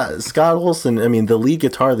 Scott Olson. I mean, the lead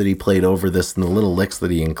guitar that he played over this and the little licks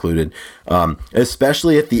that he included,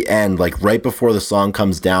 especially at the end, like right before the song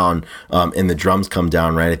comes down, and the drums come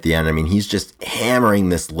down right at the end. I mean, he's just hammering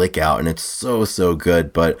this lick out, and it's so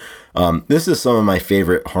good. But this is some of my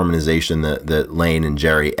favorite harmonization that Lane and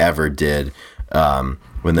Jerry ever did.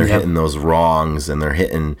 When they're hitting those wrongs and they're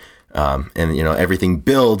hitting, and everything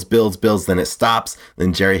builds, then it stops,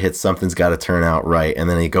 then Jerry hits something's got to turn out right, and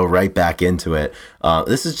then they go right back into it.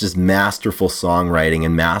 This is just masterful songwriting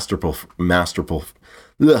and masterful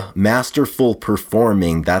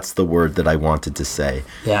performing. That's the word that I wanted to say.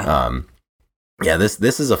 Yeah. Yeah,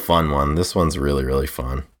 this is a fun one. This one's really, really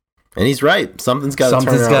fun. And he's right. Something's got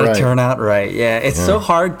to turn out right. Yeah, it's so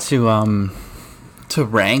hard to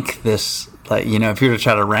rank this. Like, you know, if you were to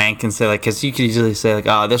try to rank and say, like, because you could easily say, like,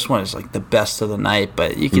 oh, this one is like the best of the night,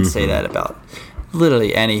 but you could say that about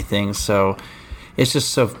literally anything. So it's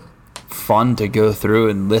just so fun to go through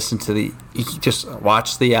and listen to you just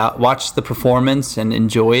watch the performance and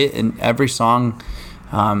enjoy it. And every song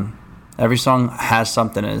has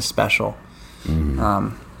something that is special.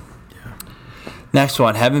 Next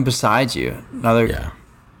one, Heaven Beside You. Another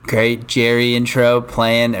great Jerry intro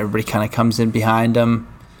playing. Everybody kind of comes in behind him.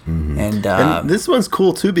 And this one's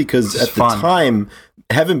cool too because at the time,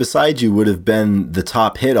 Heaven Beside You would have been the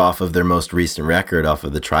top hit off of their most recent record, off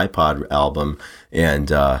of the Tripod album. And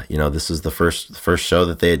this was the first show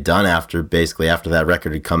that they had done after that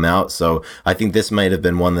record had come out. So I think this might have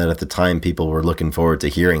been one that at the time people were looking forward to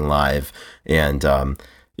hearing live. And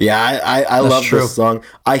I love this song.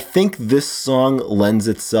 I think this song lends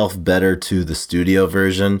itself better to the studio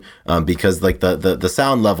version because like the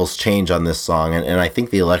sound levels change on this song, and I think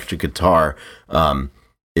the electric guitar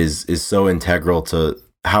is so integral to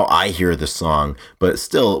how I hear the song. But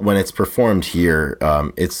still, when it's performed here,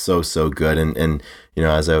 it's so good. And you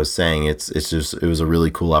know, as I was saying, it was a really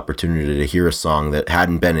cool opportunity to hear a song that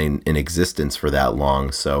hadn't been in existence for that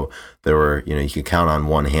long. So there were, you know, you could count on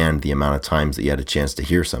one hand the amount of times that you had a chance to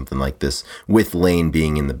hear something like this with Lane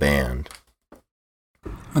being in the band.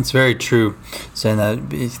 That's very true. So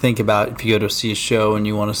you think about if you go to see a show and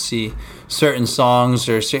you want to see certain songs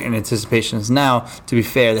or certain anticipations. Now, to be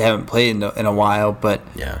fair, they haven't played in a while, but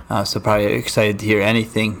so probably excited to hear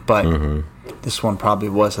anything. But this one probably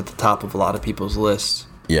was at the top of a lot of people's lists.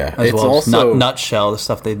 Yeah, as well as Nutshell, the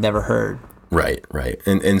stuff they'd never heard. Right.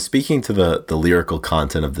 And speaking to the lyrical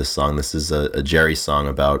content of this song, this is a Jerry song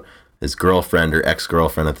about his girlfriend or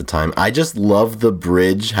ex-girlfriend at the time. I just love the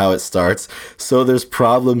bridge, how it starts. So there's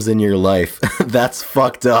problems in your life. That's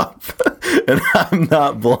fucked up. And I'm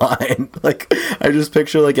not blind. Like, I just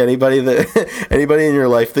picture like anybody in your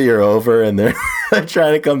life that you're over and they're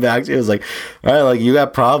trying to come back to you. It's like, all right, like you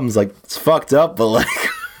got problems. Like, it's fucked up, but like,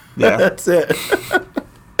 that's it.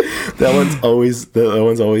 That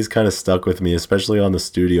one's always kind of stuck with me, especially on the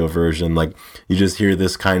studio version. Like, you just hear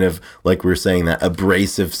this kind of, like we were saying, that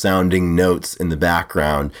abrasive sounding notes in the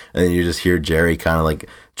background, and then you just hear Jerry kind of like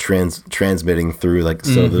transmitting through, like,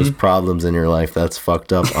 so there's problems in your life. That's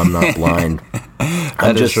fucked up. I'm not blind.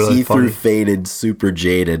 I'm just really see-through, faded, super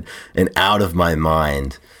jaded, and out of my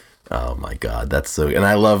mind. Oh my God, that's so. And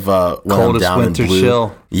I love when Coldest I'm down winter in blue.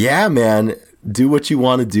 Chill. Yeah, man. Do what you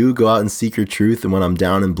want to do. Go out and seek your truth. And when I'm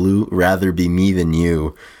down in blue, rather be me than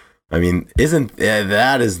you. I mean,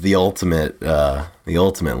 that is the ultimate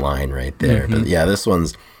line right there. But yeah, this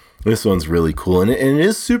one's really cool, and it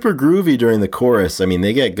is super groovy during the chorus. I mean,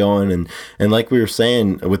 they get going, and like we were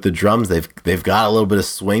saying with the drums, they've got a little bit of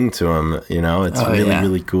swing to them. You know, it's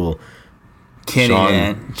really cool.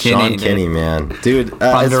 Sean Kinney, man, dude,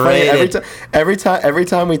 underrated. It's funny, every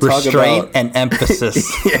time we talk restraint about and emphasis.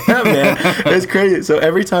 Yeah, man, it's crazy. So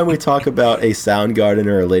every time we talk about a Soundgarden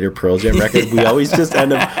or a later Pearl Jam record, we always just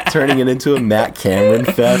end up turning it into a Matt Cameron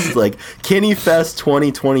fest. Like, Kinney Fest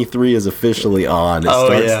 2023 is officially on. It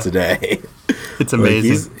starts today. It's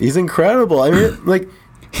amazing. Like, he's incredible. I mean, like,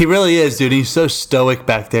 he really is, dude. He's so stoic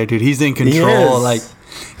back there, dude. He's in control. Like,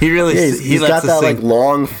 he really he's got that like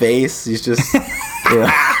long face. He's just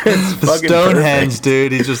it's fucking Stonehenge, perfect.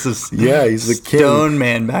 Dude. He's just he's the king. Stone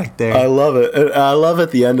man back there. I love it. And I love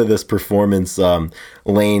at the end of this performance,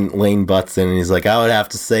 Lane butts in and he's like, I would have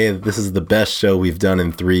to say that this is the best show we've done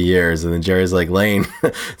in 3 years. And then Jerry's like, Lane,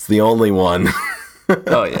 it's the only one.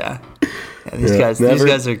 Oh yeah. These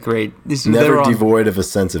guys are great. Never devoid of a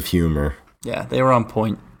sense of humor. Yeah, they were on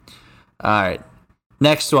point. All right.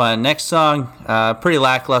 Next song, pretty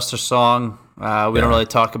lackluster song. We don't really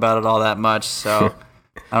talk about it all that much, so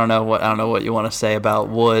I don't know what you want to say about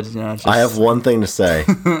Wood. You know, I have one thing to say.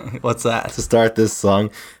 What's that? To start this song,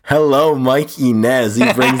 hello, Mike Inez.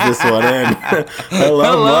 He brings this one in.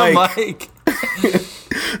 Hello, Mike.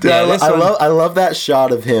 Dude, I love that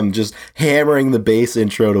shot of him just hammering the bass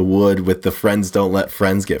intro to Wood with the "Friends Don't Let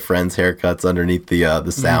Friends Get Friends" haircuts underneath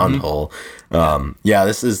the sound hole.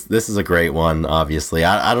 This is a great one. Obviously,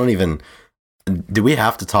 I don't even. Do we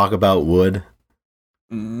have to talk about Wood?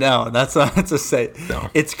 No, that's a say. No.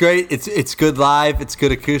 It's great. It's good live. It's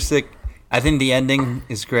good acoustic. I think the ending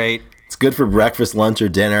is great. It's good for breakfast, lunch, or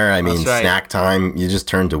dinner. I mean, snack time. You just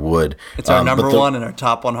turn to Wood. It's our number one in our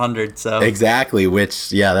top 100. So exactly. Which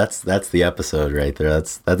that's the episode right there.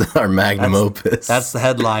 That's our magnum opus. That's the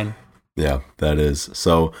headline. Yeah, that is.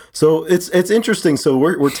 So it's interesting. So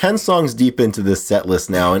we're 10 songs deep into this set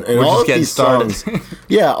list now, and We're all just of getting these started. songs,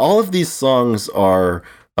 yeah, all of these songs are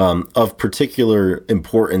of particular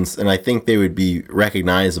importance, and I think they would be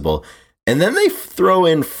recognizable. And then they throw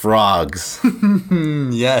in frogs.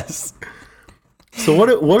 Yes. So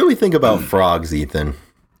what do we think about frogs, Ethan?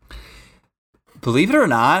 Believe it or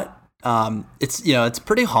not, it's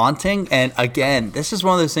pretty haunting. And again, this is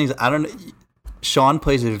one of those things. I don't know. Sean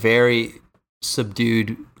plays a very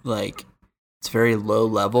subdued, like it's very low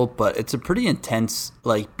level, but it's a pretty intense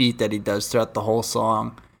like beat that he does throughout the whole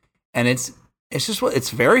song, and it's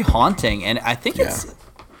very haunting. And I think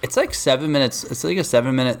it's like 7 minutes. It's like a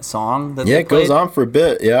 7 minute song that it goes on for a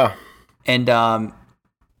bit. Yeah, and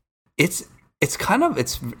it's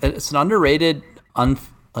an underrated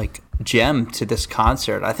gem to this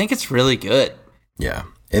concert. I think it's really good. Yeah,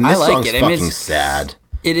 and this song's fucking sad.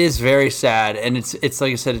 It is very sad, and it's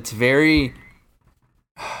like I said, it's very.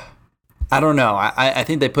 I don't know. I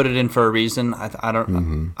think they put it in for a reason. I don't.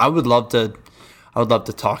 Mm-hmm. I would love to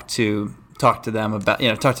talk to them about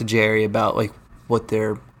talk to Jerry about like what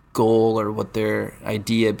their goal or what their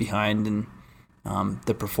idea behind and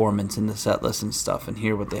the performance and the set list and stuff, and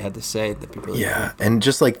hear what they had to say. That'd be really cool. And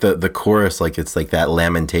just like the chorus, like it's like that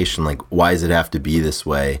lamentation, like why does it have to be this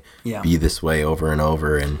way? Yeah. Be this way over and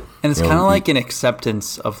over, and it's kind of like an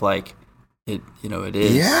acceptance of like it. It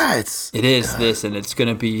is. Yeah, it is this, and it's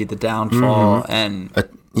gonna be the downfall. Mm-hmm. And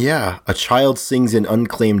a child sings an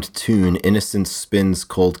unclaimed tune. Innocence spins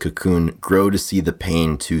cold cocoon. Grow to see the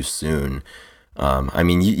pain too soon. I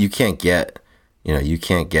mean, you can't get. You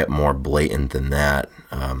can't get more blatant than that.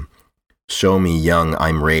 Show me young,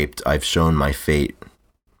 I'm raped. I've shown my fate.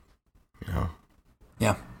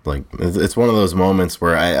 Yeah. Like it's one of those moments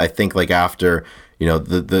where I think like after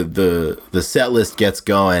the set list gets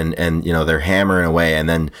going and they're hammering away, and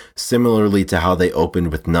then similarly to how they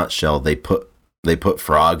opened with Nutshell, they put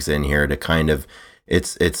frogs in here to kind of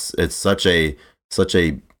it's such a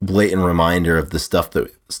blatant reminder of the stuff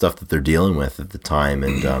that they're dealing with at the time.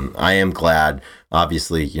 And I am glad,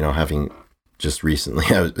 obviously, having just recently,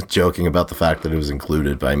 I was joking about the fact that it was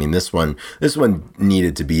included, but I mean, this one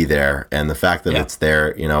needed to be there, and the fact that it's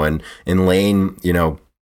there, and Lane,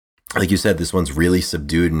 like you said, this one's really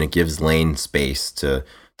subdued, and it gives Lane space to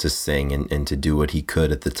sing and to do what he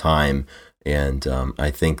could at the time. And I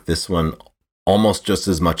think this one, almost just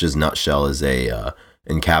as much as Nutshell, is a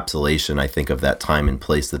encapsulation, I think, of that time and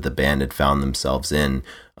place that the band had found themselves in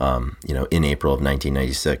April of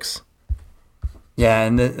 1996. Yeah,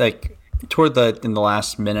 and in the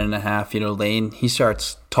last minute and a half, Lane, he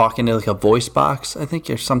starts talking to like a voice box, I think,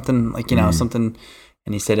 or something like something,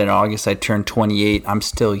 and he said, "In August I turned 28. I'm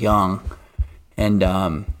still young," and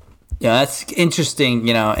that's interesting.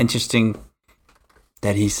 Interesting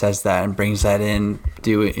that he says that and brings that in,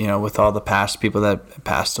 with all the past people that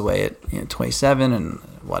passed away at 27 and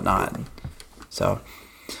whatnot. So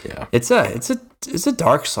yeah, it's a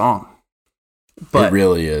dark song, but it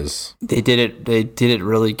really is. They did it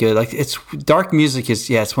really good. Like, it's dark music it's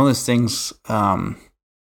one of those things.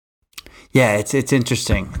 It's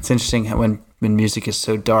interesting. It's interesting when music is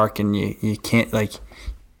so dark and you can't, like,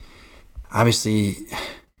 obviously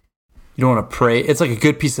you don't want to pray. It's like a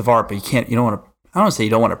good piece of art, but you don't want to. I don't want to say you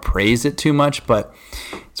don't want to praise it too much, but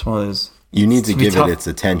it's one of those. You need to give it its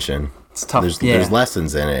attention. It's tough. There's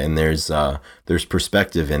lessons in it, and there's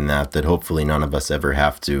perspective in that hopefully none of us ever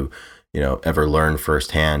have to, ever learn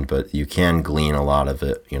firsthand. But you can glean a lot of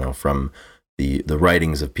it, from the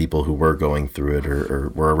writings of people who were going through it or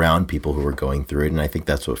were around people who were going through it, and I think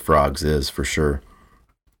that's what Frogs is for sure.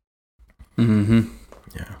 Mm-hmm.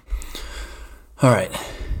 Yeah. All right,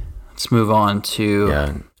 let's move on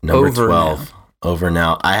to number Over 12. Now. Over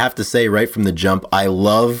Now. I have to say right from the jump, I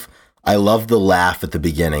love the laugh at the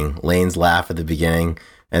beginning. Lane's laugh at the beginning,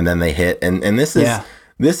 and then they hit, and this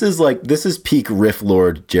is peak riff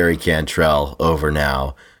lord Jerry Cantrell. Over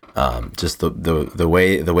Now. Just the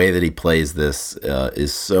way that he plays this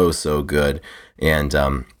is so good, and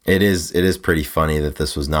it is pretty funny that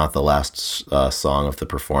this was not the last song of the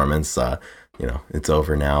performance. It's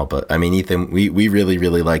over now, but I mean, Ethan, we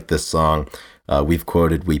really like this song. We've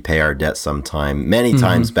quoted "We Pay Our Debt Sometime" many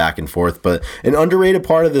times back and forth, but an underrated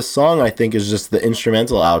part of this song, I think, is just the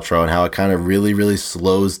instrumental outro and how it kind of really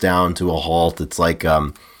slows down to a halt. It's like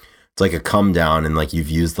a come down, and like you've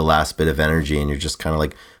used the last bit of energy and you're just kind of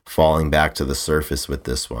like falling back to the surface with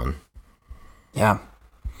this one. Yeah,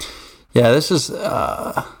 this is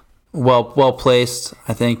well placed.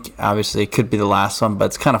 I think obviously it could be the last one, but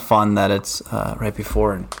it's kind of fun that it's right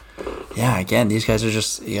before. And again, you guys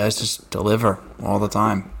just deliver all the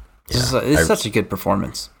time. It's such a good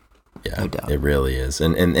performance. Yeah, no doubt. it really is.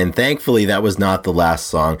 And thankfully that was not the last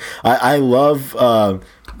song. I love I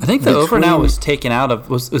think the Over Now was taken out of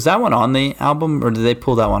was that one on the album, or did they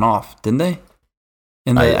pull that one off? Didn't they?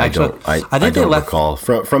 In the I don't recall.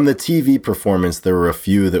 From the TV performance, there were a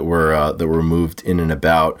few that were moved in and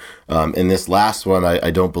about. And this last one, I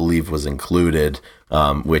don't believe was included,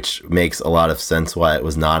 which makes a lot of sense why it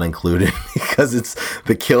was not included because it's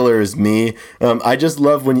The Killer Is Me. I just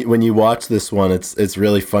love when you watch this one. It's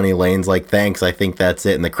really funny. Lane's like, "Thanks, I think that's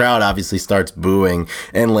it," and the crowd obviously starts booing.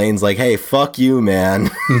 And Lane's like, "Hey, fuck you, man."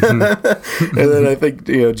 And then I think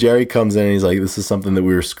Jerry comes in and he's like, "This is something that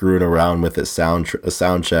we were screwing around with at sound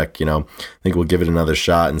check. I think we'll give it another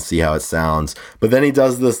shot and see how it sounds." But then he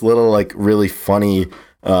does this little like really funny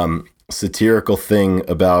satirical thing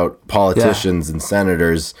about politicians and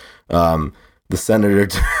senators. The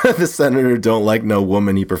senator don't like no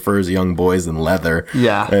woman. He prefers young boys in leather.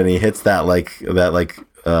 Yeah, and he hits that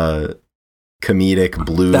comedic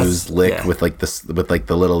blues lick with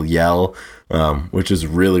the little yell, which is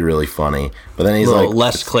really, really funny. But then he's like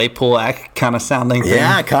Les Claypool kind of sounding thing.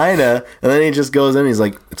 Yeah, kind of. And then he just goes in and he's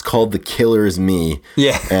like, "It's called The Killer Is Me."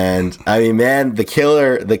 Yeah. And I mean, man, the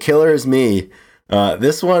killer is me.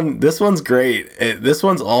 This one's great. This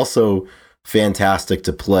one's also fantastic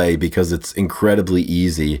to play because it's incredibly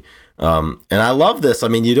easy. And I love this. I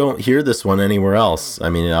mean, you don't hear this one anywhere else. I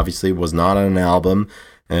mean, it obviously was not on an album,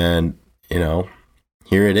 and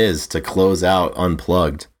here it is to close out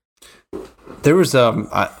Unplugged. There was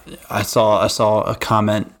I saw a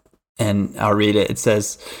comment, and I'll read it. It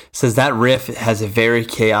says that riff has a very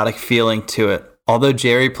chaotic feeling to it. Although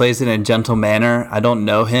Jerry plays it in a gentle manner, I don't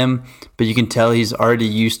know him, but you can tell he's already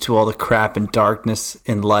used to all the crap and darkness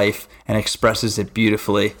in life and expresses it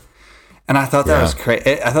beautifully. And I thought that was great.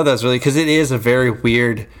 I thought that was really, because it is a very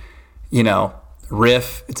weird,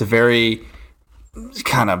 riff. It's a very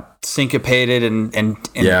kind of syncopated and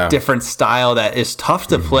different style that is tough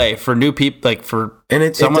to play for new people, like for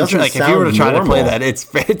someone like if you were to try to play that, it's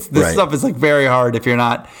this stuff is like very hard if you're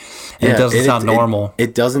not. It doesn't sound normal.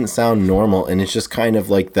 It doesn't sound normal, and it's just kind of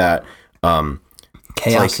like that.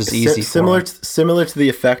 Chaos is easy. Similar to the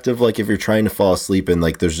effect of like if you're trying to fall asleep and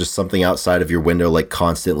like there's just something outside of your window like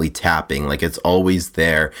constantly tapping, like it's always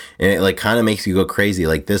there, and it like kind of makes you go crazy.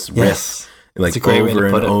 Like this riff, like over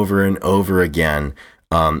and over and over again.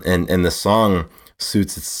 And the song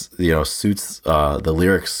suits the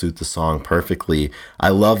lyrics suit the song perfectly. I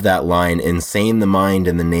love that line, "Insane the mind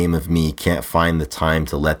in the name of me, can't find the time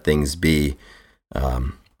to let things be."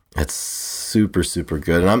 It's super, super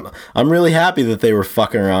good. And I'm really happy that they were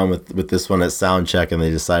fucking around with this one at soundcheck and they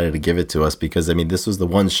decided to give it to us, because I mean this was the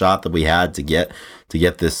one shot that we had to get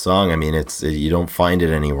this song. I mean you don't find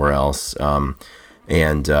it anywhere else.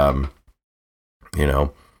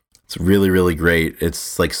 It's really, really great.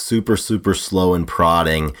 It's like super, super slow and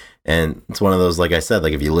prodding. And it's one of those, like I said,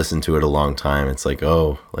 like if you listen to it a long time, it's like,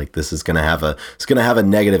 oh, like this is going to have a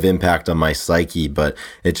negative impact on my psyche, but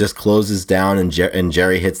it just closes down and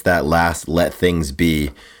Jerry hits that last "let things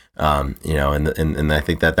be," and I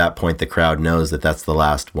think that at that point the crowd knows that that's the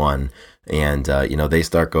last one. And, they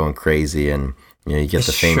start going crazy, and, you get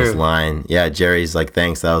the famous line. Yeah. Jerry's like,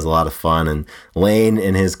 "Thanks. That was a lot of fun." And Lane,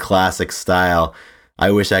 in his classic style, "I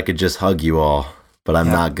wish I could just hug you all, but I'm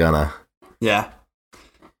not gonna." Yeah.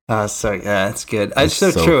 It's good. It's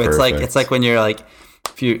so true. Perfect. It's like when you're like,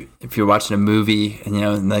 if you're watching a movie and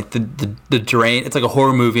and like the drain. It's like a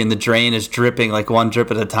horror movie and the drain is dripping like one drip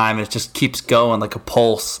at a time, and it just keeps going like a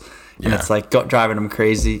pulse, and it's like driving them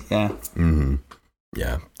crazy. Yeah. Mm-hmm.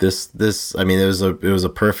 Yeah. This. I mean, it was a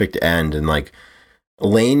perfect end, and like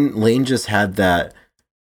Lane just had that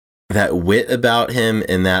wit about him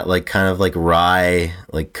and that like kind of like wry,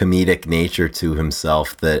 like comedic nature to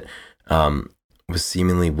himself that was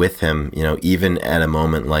seemingly with him, even at a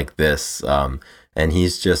moment like this. And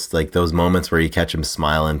he's just like those moments where you catch him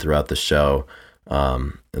smiling throughout the show.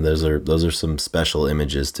 And those are some special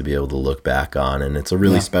images to be able to look back on. And it's a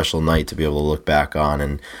really special night to be able to look back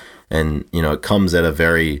on. And it comes at a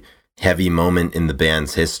very heavy moment in the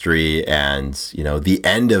band's history, and the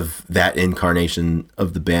end of that incarnation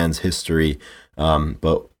of the band's history.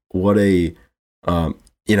 But what a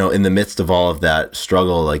in the midst of all of that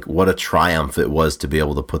struggle, like what a triumph it was to be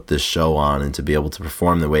able to put this show on and to be able to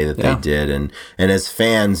perform the way that they did, and as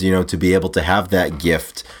fans, to be able to have that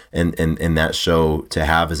gift and that show to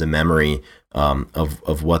have as a memory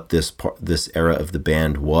of what this era of the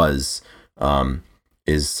band was,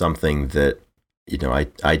 is something that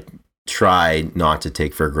I try not to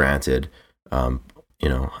take for granted,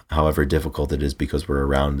 however difficult it is, because we're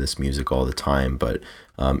around this music all the time. But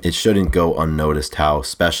it shouldn't go unnoticed how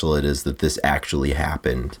special it is that this actually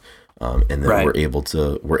happened. and then we're able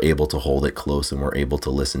to hold it close, and we're able to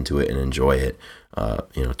listen to it and enjoy it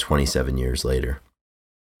 27 years later.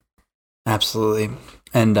 Absolutely.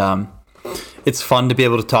 And it's fun to be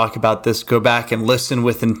able to talk about this, go back and listen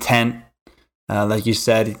with intent. Like you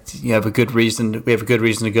said, you have a good reason. We have a good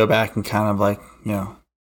reason to go back and kind of like,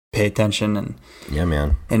 pay attention. And yeah,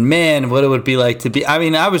 man. And man, what it would be like to be. I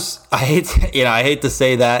mean, I hate to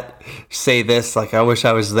say this. Like, I wish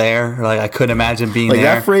I was there. Like, I couldn't imagine being there.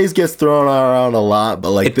 That phrase gets thrown around a lot,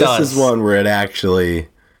 but like this is one where it actually.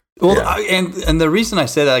 Well, yeah. And the reason I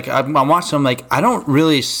say that, like, I'm watching, I'm like, I don't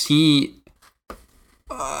really see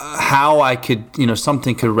how I could,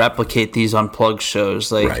 something could replicate these Unplugged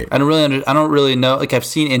shows. Like, right. I don't really know. Like, I've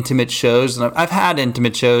seen intimate shows, and I've had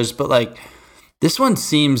intimate shows, but like, this one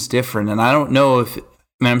seems different, and I don't know if. I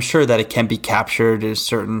mean, I'm sure that it can be captured as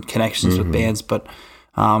certain connections with bands, but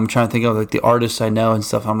I'm trying to think of like the artists I know and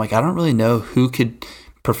stuff. I'm like, I don't really know who could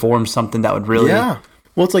perform something that would really. Yeah.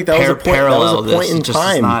 Well, it's like that was a point in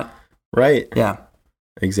time, not, right? Yeah.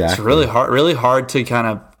 Exactly. It's really hard to kind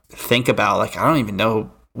of think about. Like, I don't even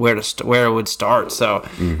know where it would start. So,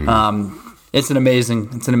 it's an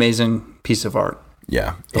amazing piece of art.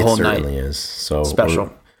 Yeah, it certainly is. So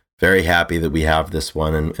special. Very happy that we have this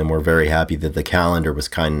one, and we're very happy that the calendar was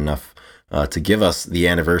kind enough to give us the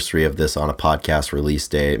anniversary of this on a podcast release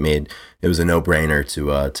day. It was a no-brainer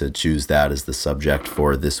to choose that as the subject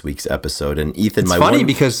for this week's episode. And Ethan, it's funny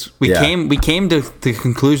because we came to the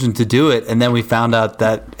conclusion to do it, and then we found out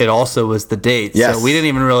that it also was the date. Yes. So we didn't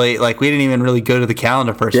even really go to the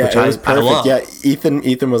calendar first, which it was I perfect. love. Yeah,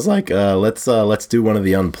 Ethan was like, let's do one of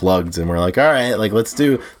the Unplugged, and we're like, all right, like let's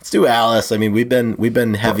do Alice. I mean, we've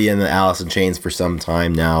been heavy in the Alice in Chains for some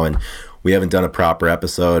time now, and we haven't done a proper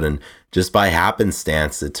episode, and just by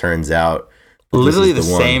happenstance, it turns out literally the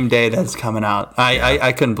same day that's coming out.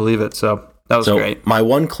 I couldn't believe it. So that was great. My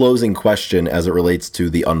one closing question as it relates to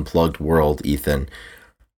the Unplugged world, Ethan,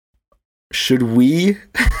 should we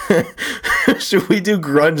do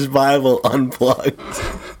Grunge Bible Unplugged?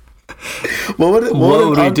 What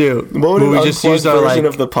would we do? What would an just use our version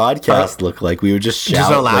of the podcast look like? We would just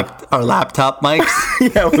shout our laptop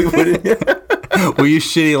mics. Yeah, we would. We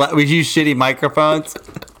use shitty microphones.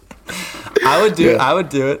 I would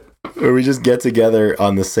do it. Or we just get together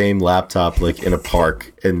on the same laptop, like in a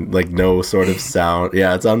park, and like no sort of sound.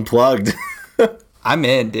 Yeah, it's unplugged. I'm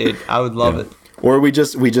in, dude. I would love it. Or we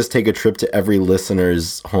just take a trip to every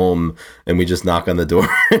listener's home, and we just knock on the door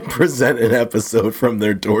and present an episode from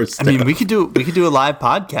their doorstep. I mean, we could do a live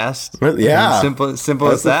podcast. Yeah, I mean, simple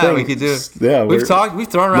as that. We could do. Yeah, we've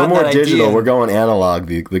thrown around no more that digital. idea. We're going analog,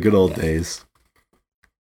 the good old days.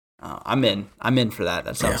 I'm in for that.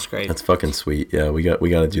 That sounds great. That's fucking sweet. Yeah, we got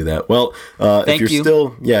to do that. Well, if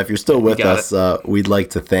you're still with us, we'd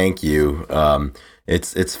like to thank you.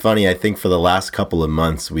 It's funny. I think for the last couple of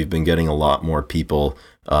months, we've been getting a lot more people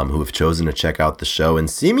who have chosen to check out the show and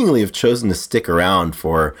seemingly have chosen to stick around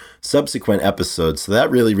for subsequent episodes. So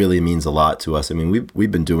that really, really means a lot to us. I mean,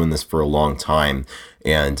 we've been doing this for a long time,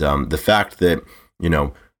 and the fact that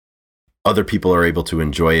other people are able to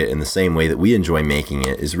enjoy it in the same way that we enjoy making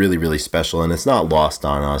it is really, really special, and it's not lost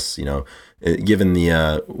on us. Given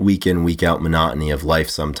the week in, week out monotony of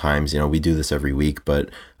life, sometimes we do this every week,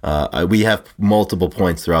 but we have multiple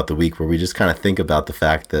points throughout the week where we just kind of think about the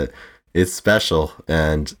fact that it's special,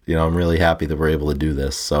 and I'm really happy that we're able to do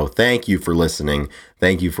this. So thank you for listening.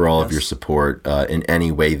 Thank you for all of your support in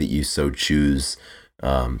any way that you so choose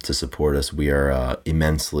to support us. We are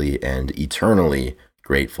immensely and eternally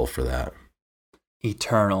grateful for that.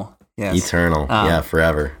 Eternal. Yes. Eternal.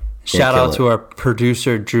 Forever. Shout out to our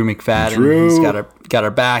producer, Drew McFadden. He's got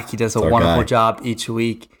our back. He does a wonderful job each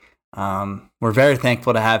week. We're very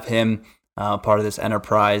thankful to have him part of this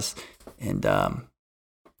enterprise. And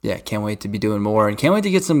can't wait to be doing more, and can't wait to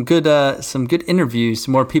get some good interviews,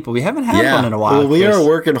 some more people. We haven't had one in a while. Well, we are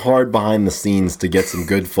working hard behind the scenes to get some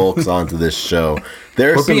good folks onto this show.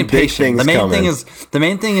 There are some big things coming. The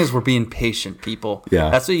main thing is we're being patient, people. Yeah,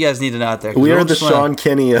 that's what you guys need to know out there. We are the Sean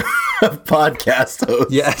Kenny of podcast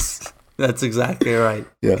hosts. Yes, that's exactly right.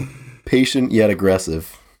 Yeah, patient yet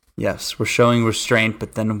aggressive. Yes, we're showing restraint,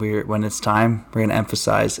 but then when it's time, we're going to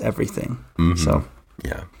emphasize everything. Mm-hmm. So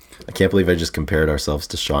yeah. I can't believe I just compared ourselves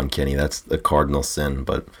to Sean Kenny. That's a cardinal sin,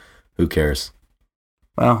 but who cares?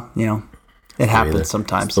 Well, it happens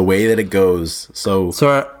sometimes. It's the way that it goes. I'm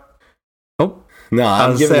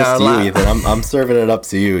giving this to you, Ethan. I'm serving it up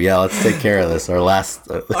to you. Yeah, let's take care of this. Our last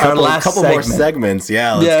couple more segments.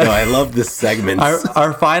 Yeah, let's go. I love this segment.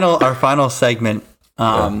 Our final segment.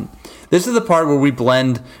 this is the part where we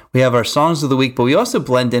blend. We have our songs of the week, but we also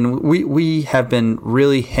blend in. We have been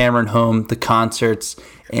really hammering home the concerts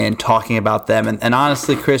and talking about them. And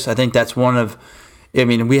honestly, Chris, I think that's one of. I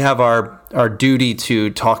mean, we have our duty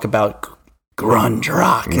to talk about grunge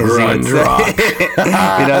rock. Grunge rock.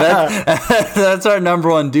 That's our number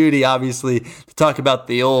one duty, obviously, to talk about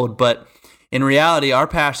the old. But in reality, our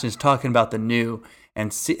passion is talking about the new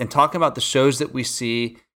and talking about the shows that we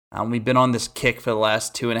see. We've been on this kick for the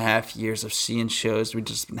last 2.5 years of seeing shows. We've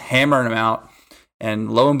just been hammering them out.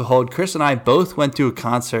 And lo and behold, Chris and I both went to a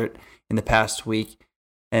concert in the past week.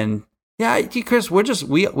 And yeah, Chris, we're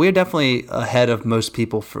definitely ahead of most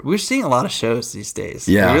people. We're seeing a lot of shows these days.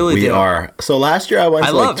 Yeah, we are. So last year I went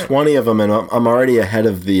to like 20 of them, and I'm already ahead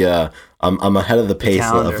of the I'm ahead of the pace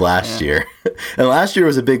of last year. And last year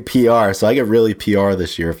was a big PR, so I get really PR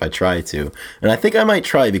this year if I try to. And I think I might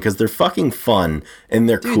try because they're fucking fun and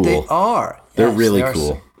they're cool. They are. They're really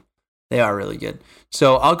cool. They are really good.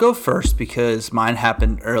 So I'll go first because mine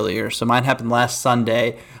happened earlier. So mine happened last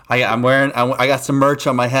Sunday. I got some merch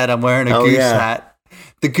on my head. I'm wearing a goose hat.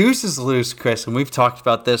 The goose is loose, Chris, and we've talked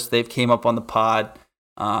about this. They've came up on the pod,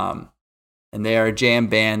 and they are a jam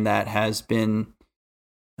band that has been,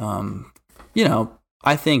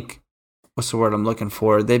 I think, what's the word I'm looking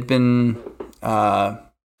for? They've been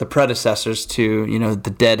the predecessors to, the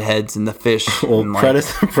Deadheads and the Fish. Well,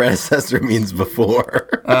 predecessor means before.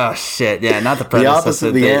 Oh shit! Yeah, not the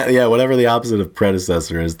predecessor. Whatever the opposite of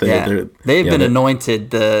predecessor is. They've been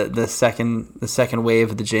anointed the second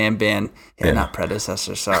wave of the jam band. Yeah, not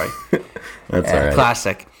predecessor. Sorry. That's all right.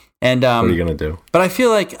 Classic. And what are you gonna do? But I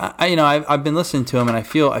feel like I've been listening to them, and I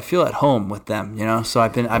feel at home with them. So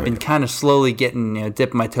I've been kind of slowly getting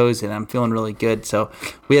dipping my toes in. I'm feeling really good. So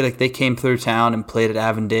they came through town and played at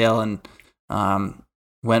Avondale, and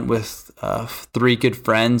went with 3 good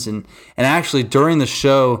friends, and actually during the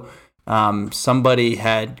show, somebody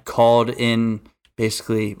had called in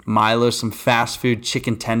basically Milo some fast food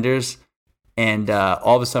chicken tenders. And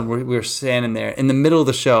all of a sudden, we were standing there in the middle of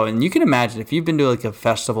the show. And you can imagine if you've been to like a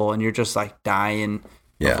festival and you're just like dying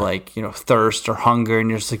of thirst or hunger, and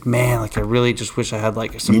you're just like, man, like I really just wish I had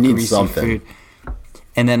like some greasy food.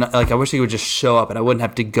 And then like I wish they would just show up and I wouldn't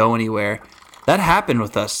have to go anywhere. That happened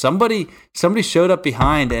with us. Somebody showed up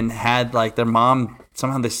behind and had like their mom,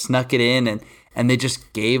 somehow they snuck it in and they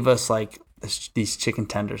just gave us like these chicken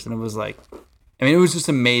tenders. And it was like, it was just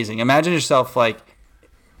amazing. Imagine yourself like,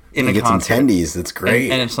 in a get concert. Some tendies. That's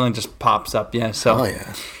great. And if something just pops up, So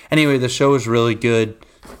anyway, the show was really good.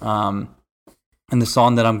 And the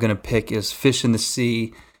song that I'm gonna pick is "Fish in the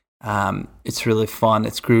Sea." It's really fun.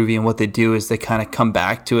 It's groovy, and what they do is they kind of come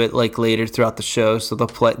back to it like later throughout the show. So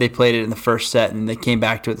they played it in the first set, and they came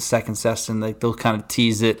back to it the second set, and they'll kind of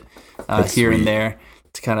tease it here and there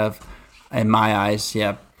to kind of, in my eyes,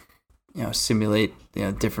 simulate.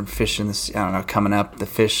 Different fish in the sea, I don't know, coming up, the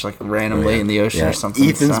fish like randomly in the ocean or something.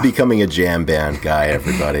 Ethan's becoming a jam band guy,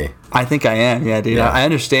 everybody. I think I am, dude. Yeah. I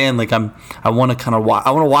understand. Like I want to kind of watch.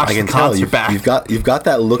 I want to watch the concert back. You've got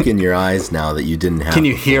that look in your eyes now that you didn't have. Can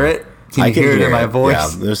you hear it? Can you hear it in my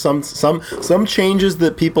voice? Yeah, there's some changes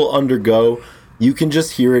that people undergo. You can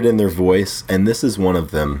just hear it in their voice, and this is one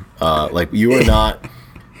of them. Like you are not.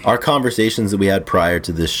 Our conversations that we had prior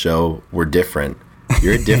to this show were different.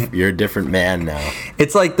 You're a different man now.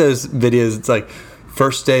 It's like those videos. It's like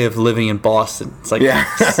first day of living in Boston. It's like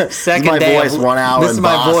second day. This is my voice 1 hour in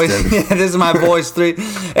Boston. Voice. This is my voice 3.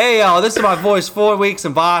 Hey y'all, this is my voice 4 weeks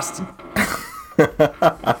in Boston.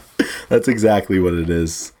 That's exactly what it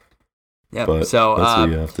is. Yeah. But so that's what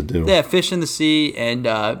you have to do. Yeah, Fish in the Sea and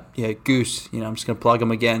Goose. I'm just gonna plug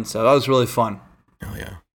them again. So that was really fun. Oh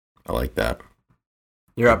yeah, I like that.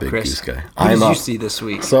 You're up, Chris. Goose guy. What did you see this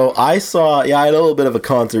week? So I saw, I had a little bit of a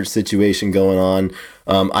concert situation going on.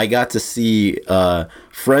 I got to see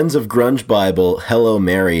Friends of Grunge Bible, Hello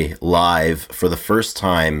Mary, live for the first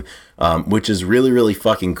time, which is really, really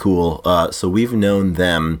fucking cool. So we've known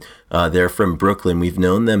them. They're from Brooklyn. We've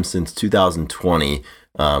known them since 2020.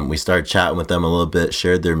 We started chatting with them a little bit,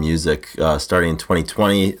 shared their music starting in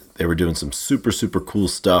 2020. They were doing some super, super cool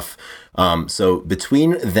stuff. So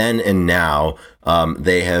between then and now,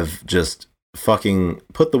 they have just fucking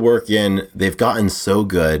put the work in. They've gotten so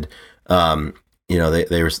good. They're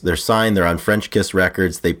signed. They're on French Kiss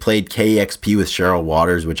Records. They played KEXP with Cheryl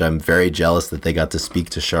Waters, which I'm very jealous that they got to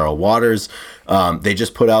speak to Cheryl Waters. They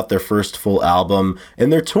just put out their first full album,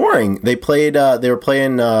 and they're touring. They played.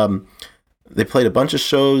 They played a bunch of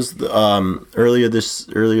shows earlier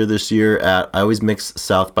this year at, I always mix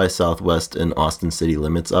South by Southwest and Austin City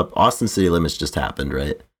Limits up. Austin City Limits just happened,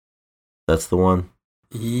 right? That's the one.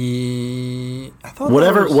 I thought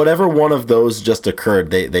whatever one of those just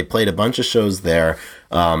occurred. They played a bunch of shows there.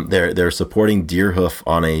 They're supporting Deerhoof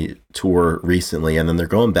on a tour recently, and then they're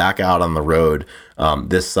going back out on the road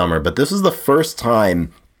this summer. But this is the first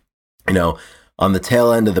time, on the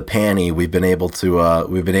tail end of the panty, we've been able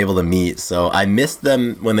to meet. So I missed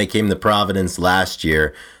them when they came to Providence last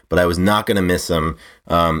year, but I was not going to miss them.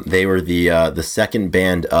 They were the second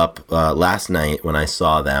band up last night when I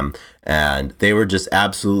saw them, and they were just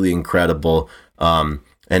absolutely incredible. And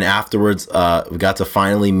afterwards, we got to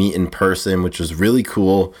finally meet in person, which was really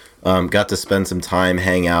cool. Got to spend some time,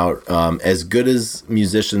 hang out. As good as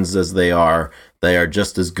musicians as they are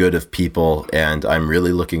just as good of people, and I'm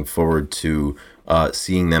really looking forward to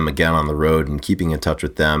seeing them again on the road and keeping in touch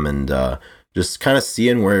with them, and just kind of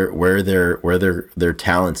seeing where their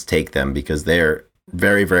talents take them, because they're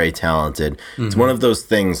very, very talented. Mm-hmm. It's one of those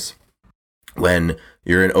things when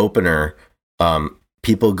you're an opener,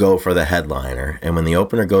 people go for the headliner, and when the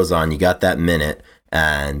opener goes on, you got that minute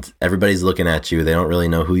and everybody's looking at you. They don't really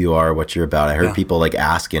know who you are, what you're about. I heard people like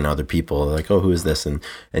asking other people like, oh, who is this? And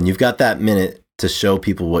you've got that minute to show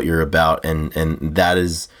people what you're about, and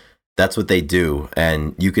that's what they do.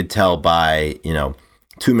 And you could tell by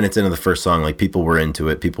 2 minutes into the first song, like, people were into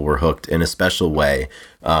it, people were hooked in a special way.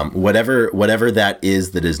 Whatever that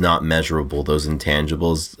is not measurable, those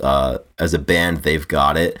intangibles, as a band, they've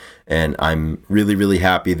got it. And I'm really, really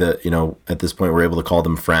happy that, at this point we're able to call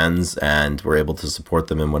them friends, and we're able to support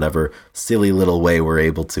them in whatever silly little way we're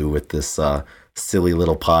able to with this silly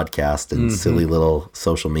little podcast and silly little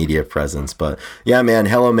social media presence. But yeah, man,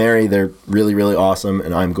 Hello Mary, they're really, really awesome,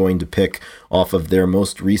 and I'm going to pick off of their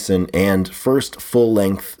most recent and first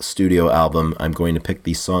full-length studio album, I'm going to pick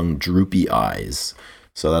the song Droopy Eyes.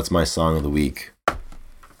 So that's my song of the week.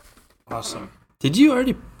 Awesome. Did you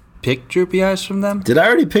already pick Droopy Eyes from them? Did I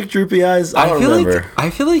already pick Droopy Eyes? I don't remember. I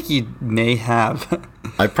feel like you may have.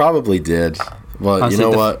 I probably did. Well, honestly,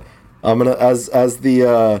 you know what? I'm gonna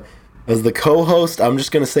as the co-host, I'm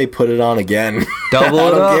just gonna say put it on again. Double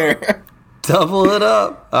it up. Care. Double it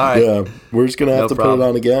up. All right. Yeah, we're just gonna have to put it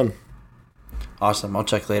on again. Awesome. I'll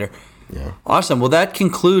check later. Yeah. Awesome. Well, that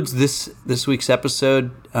concludes this week's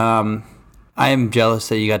episode. I am jealous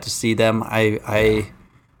that you got to see them. I'm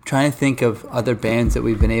trying to think of other bands that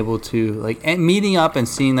we've been able to, and meeting up and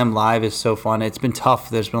seeing them live is so fun. It's been tough.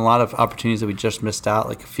 There's been a lot of opportunities that we just missed out,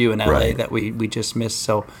 like a few in LA that we just missed.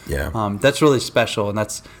 So yeah, that's really special, and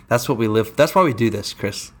that's what we live. That's why we do this,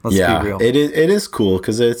 Chris. Let's be real. It is cool,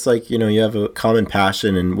 because it's like, you have a common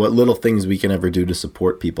passion, and what little things we can ever do to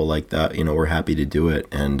support people like that, we're happy to do it.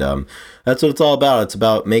 And that's what it's all about. It's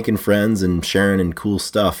about making friends and sharing and cool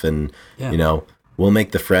stuff, and we'll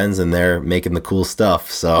make the friends, and they're making the cool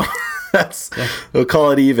stuff. So we'll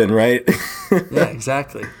call it even, right? Yeah,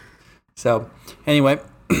 exactly. So anyway,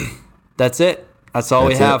 that's it. That's all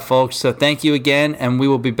we have, folks. So thank you again, and we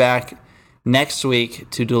will be back next week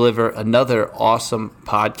to deliver another awesome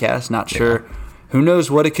podcast. Not sure. Who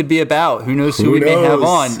knows what it could be about? Who knows who we may have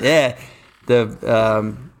on? Yeah.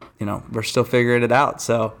 We're still figuring it out.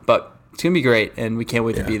 So, but it's going to be great, and we can't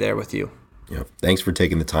wait to be there with you. Yeah. Thanks for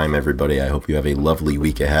taking the time, everybody. I hope you have a lovely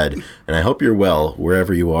week ahead, and I hope you're well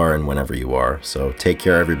wherever you are and whenever you are. So take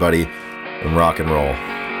care, everybody, and rock and roll.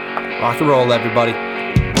 Rock and roll, everybody.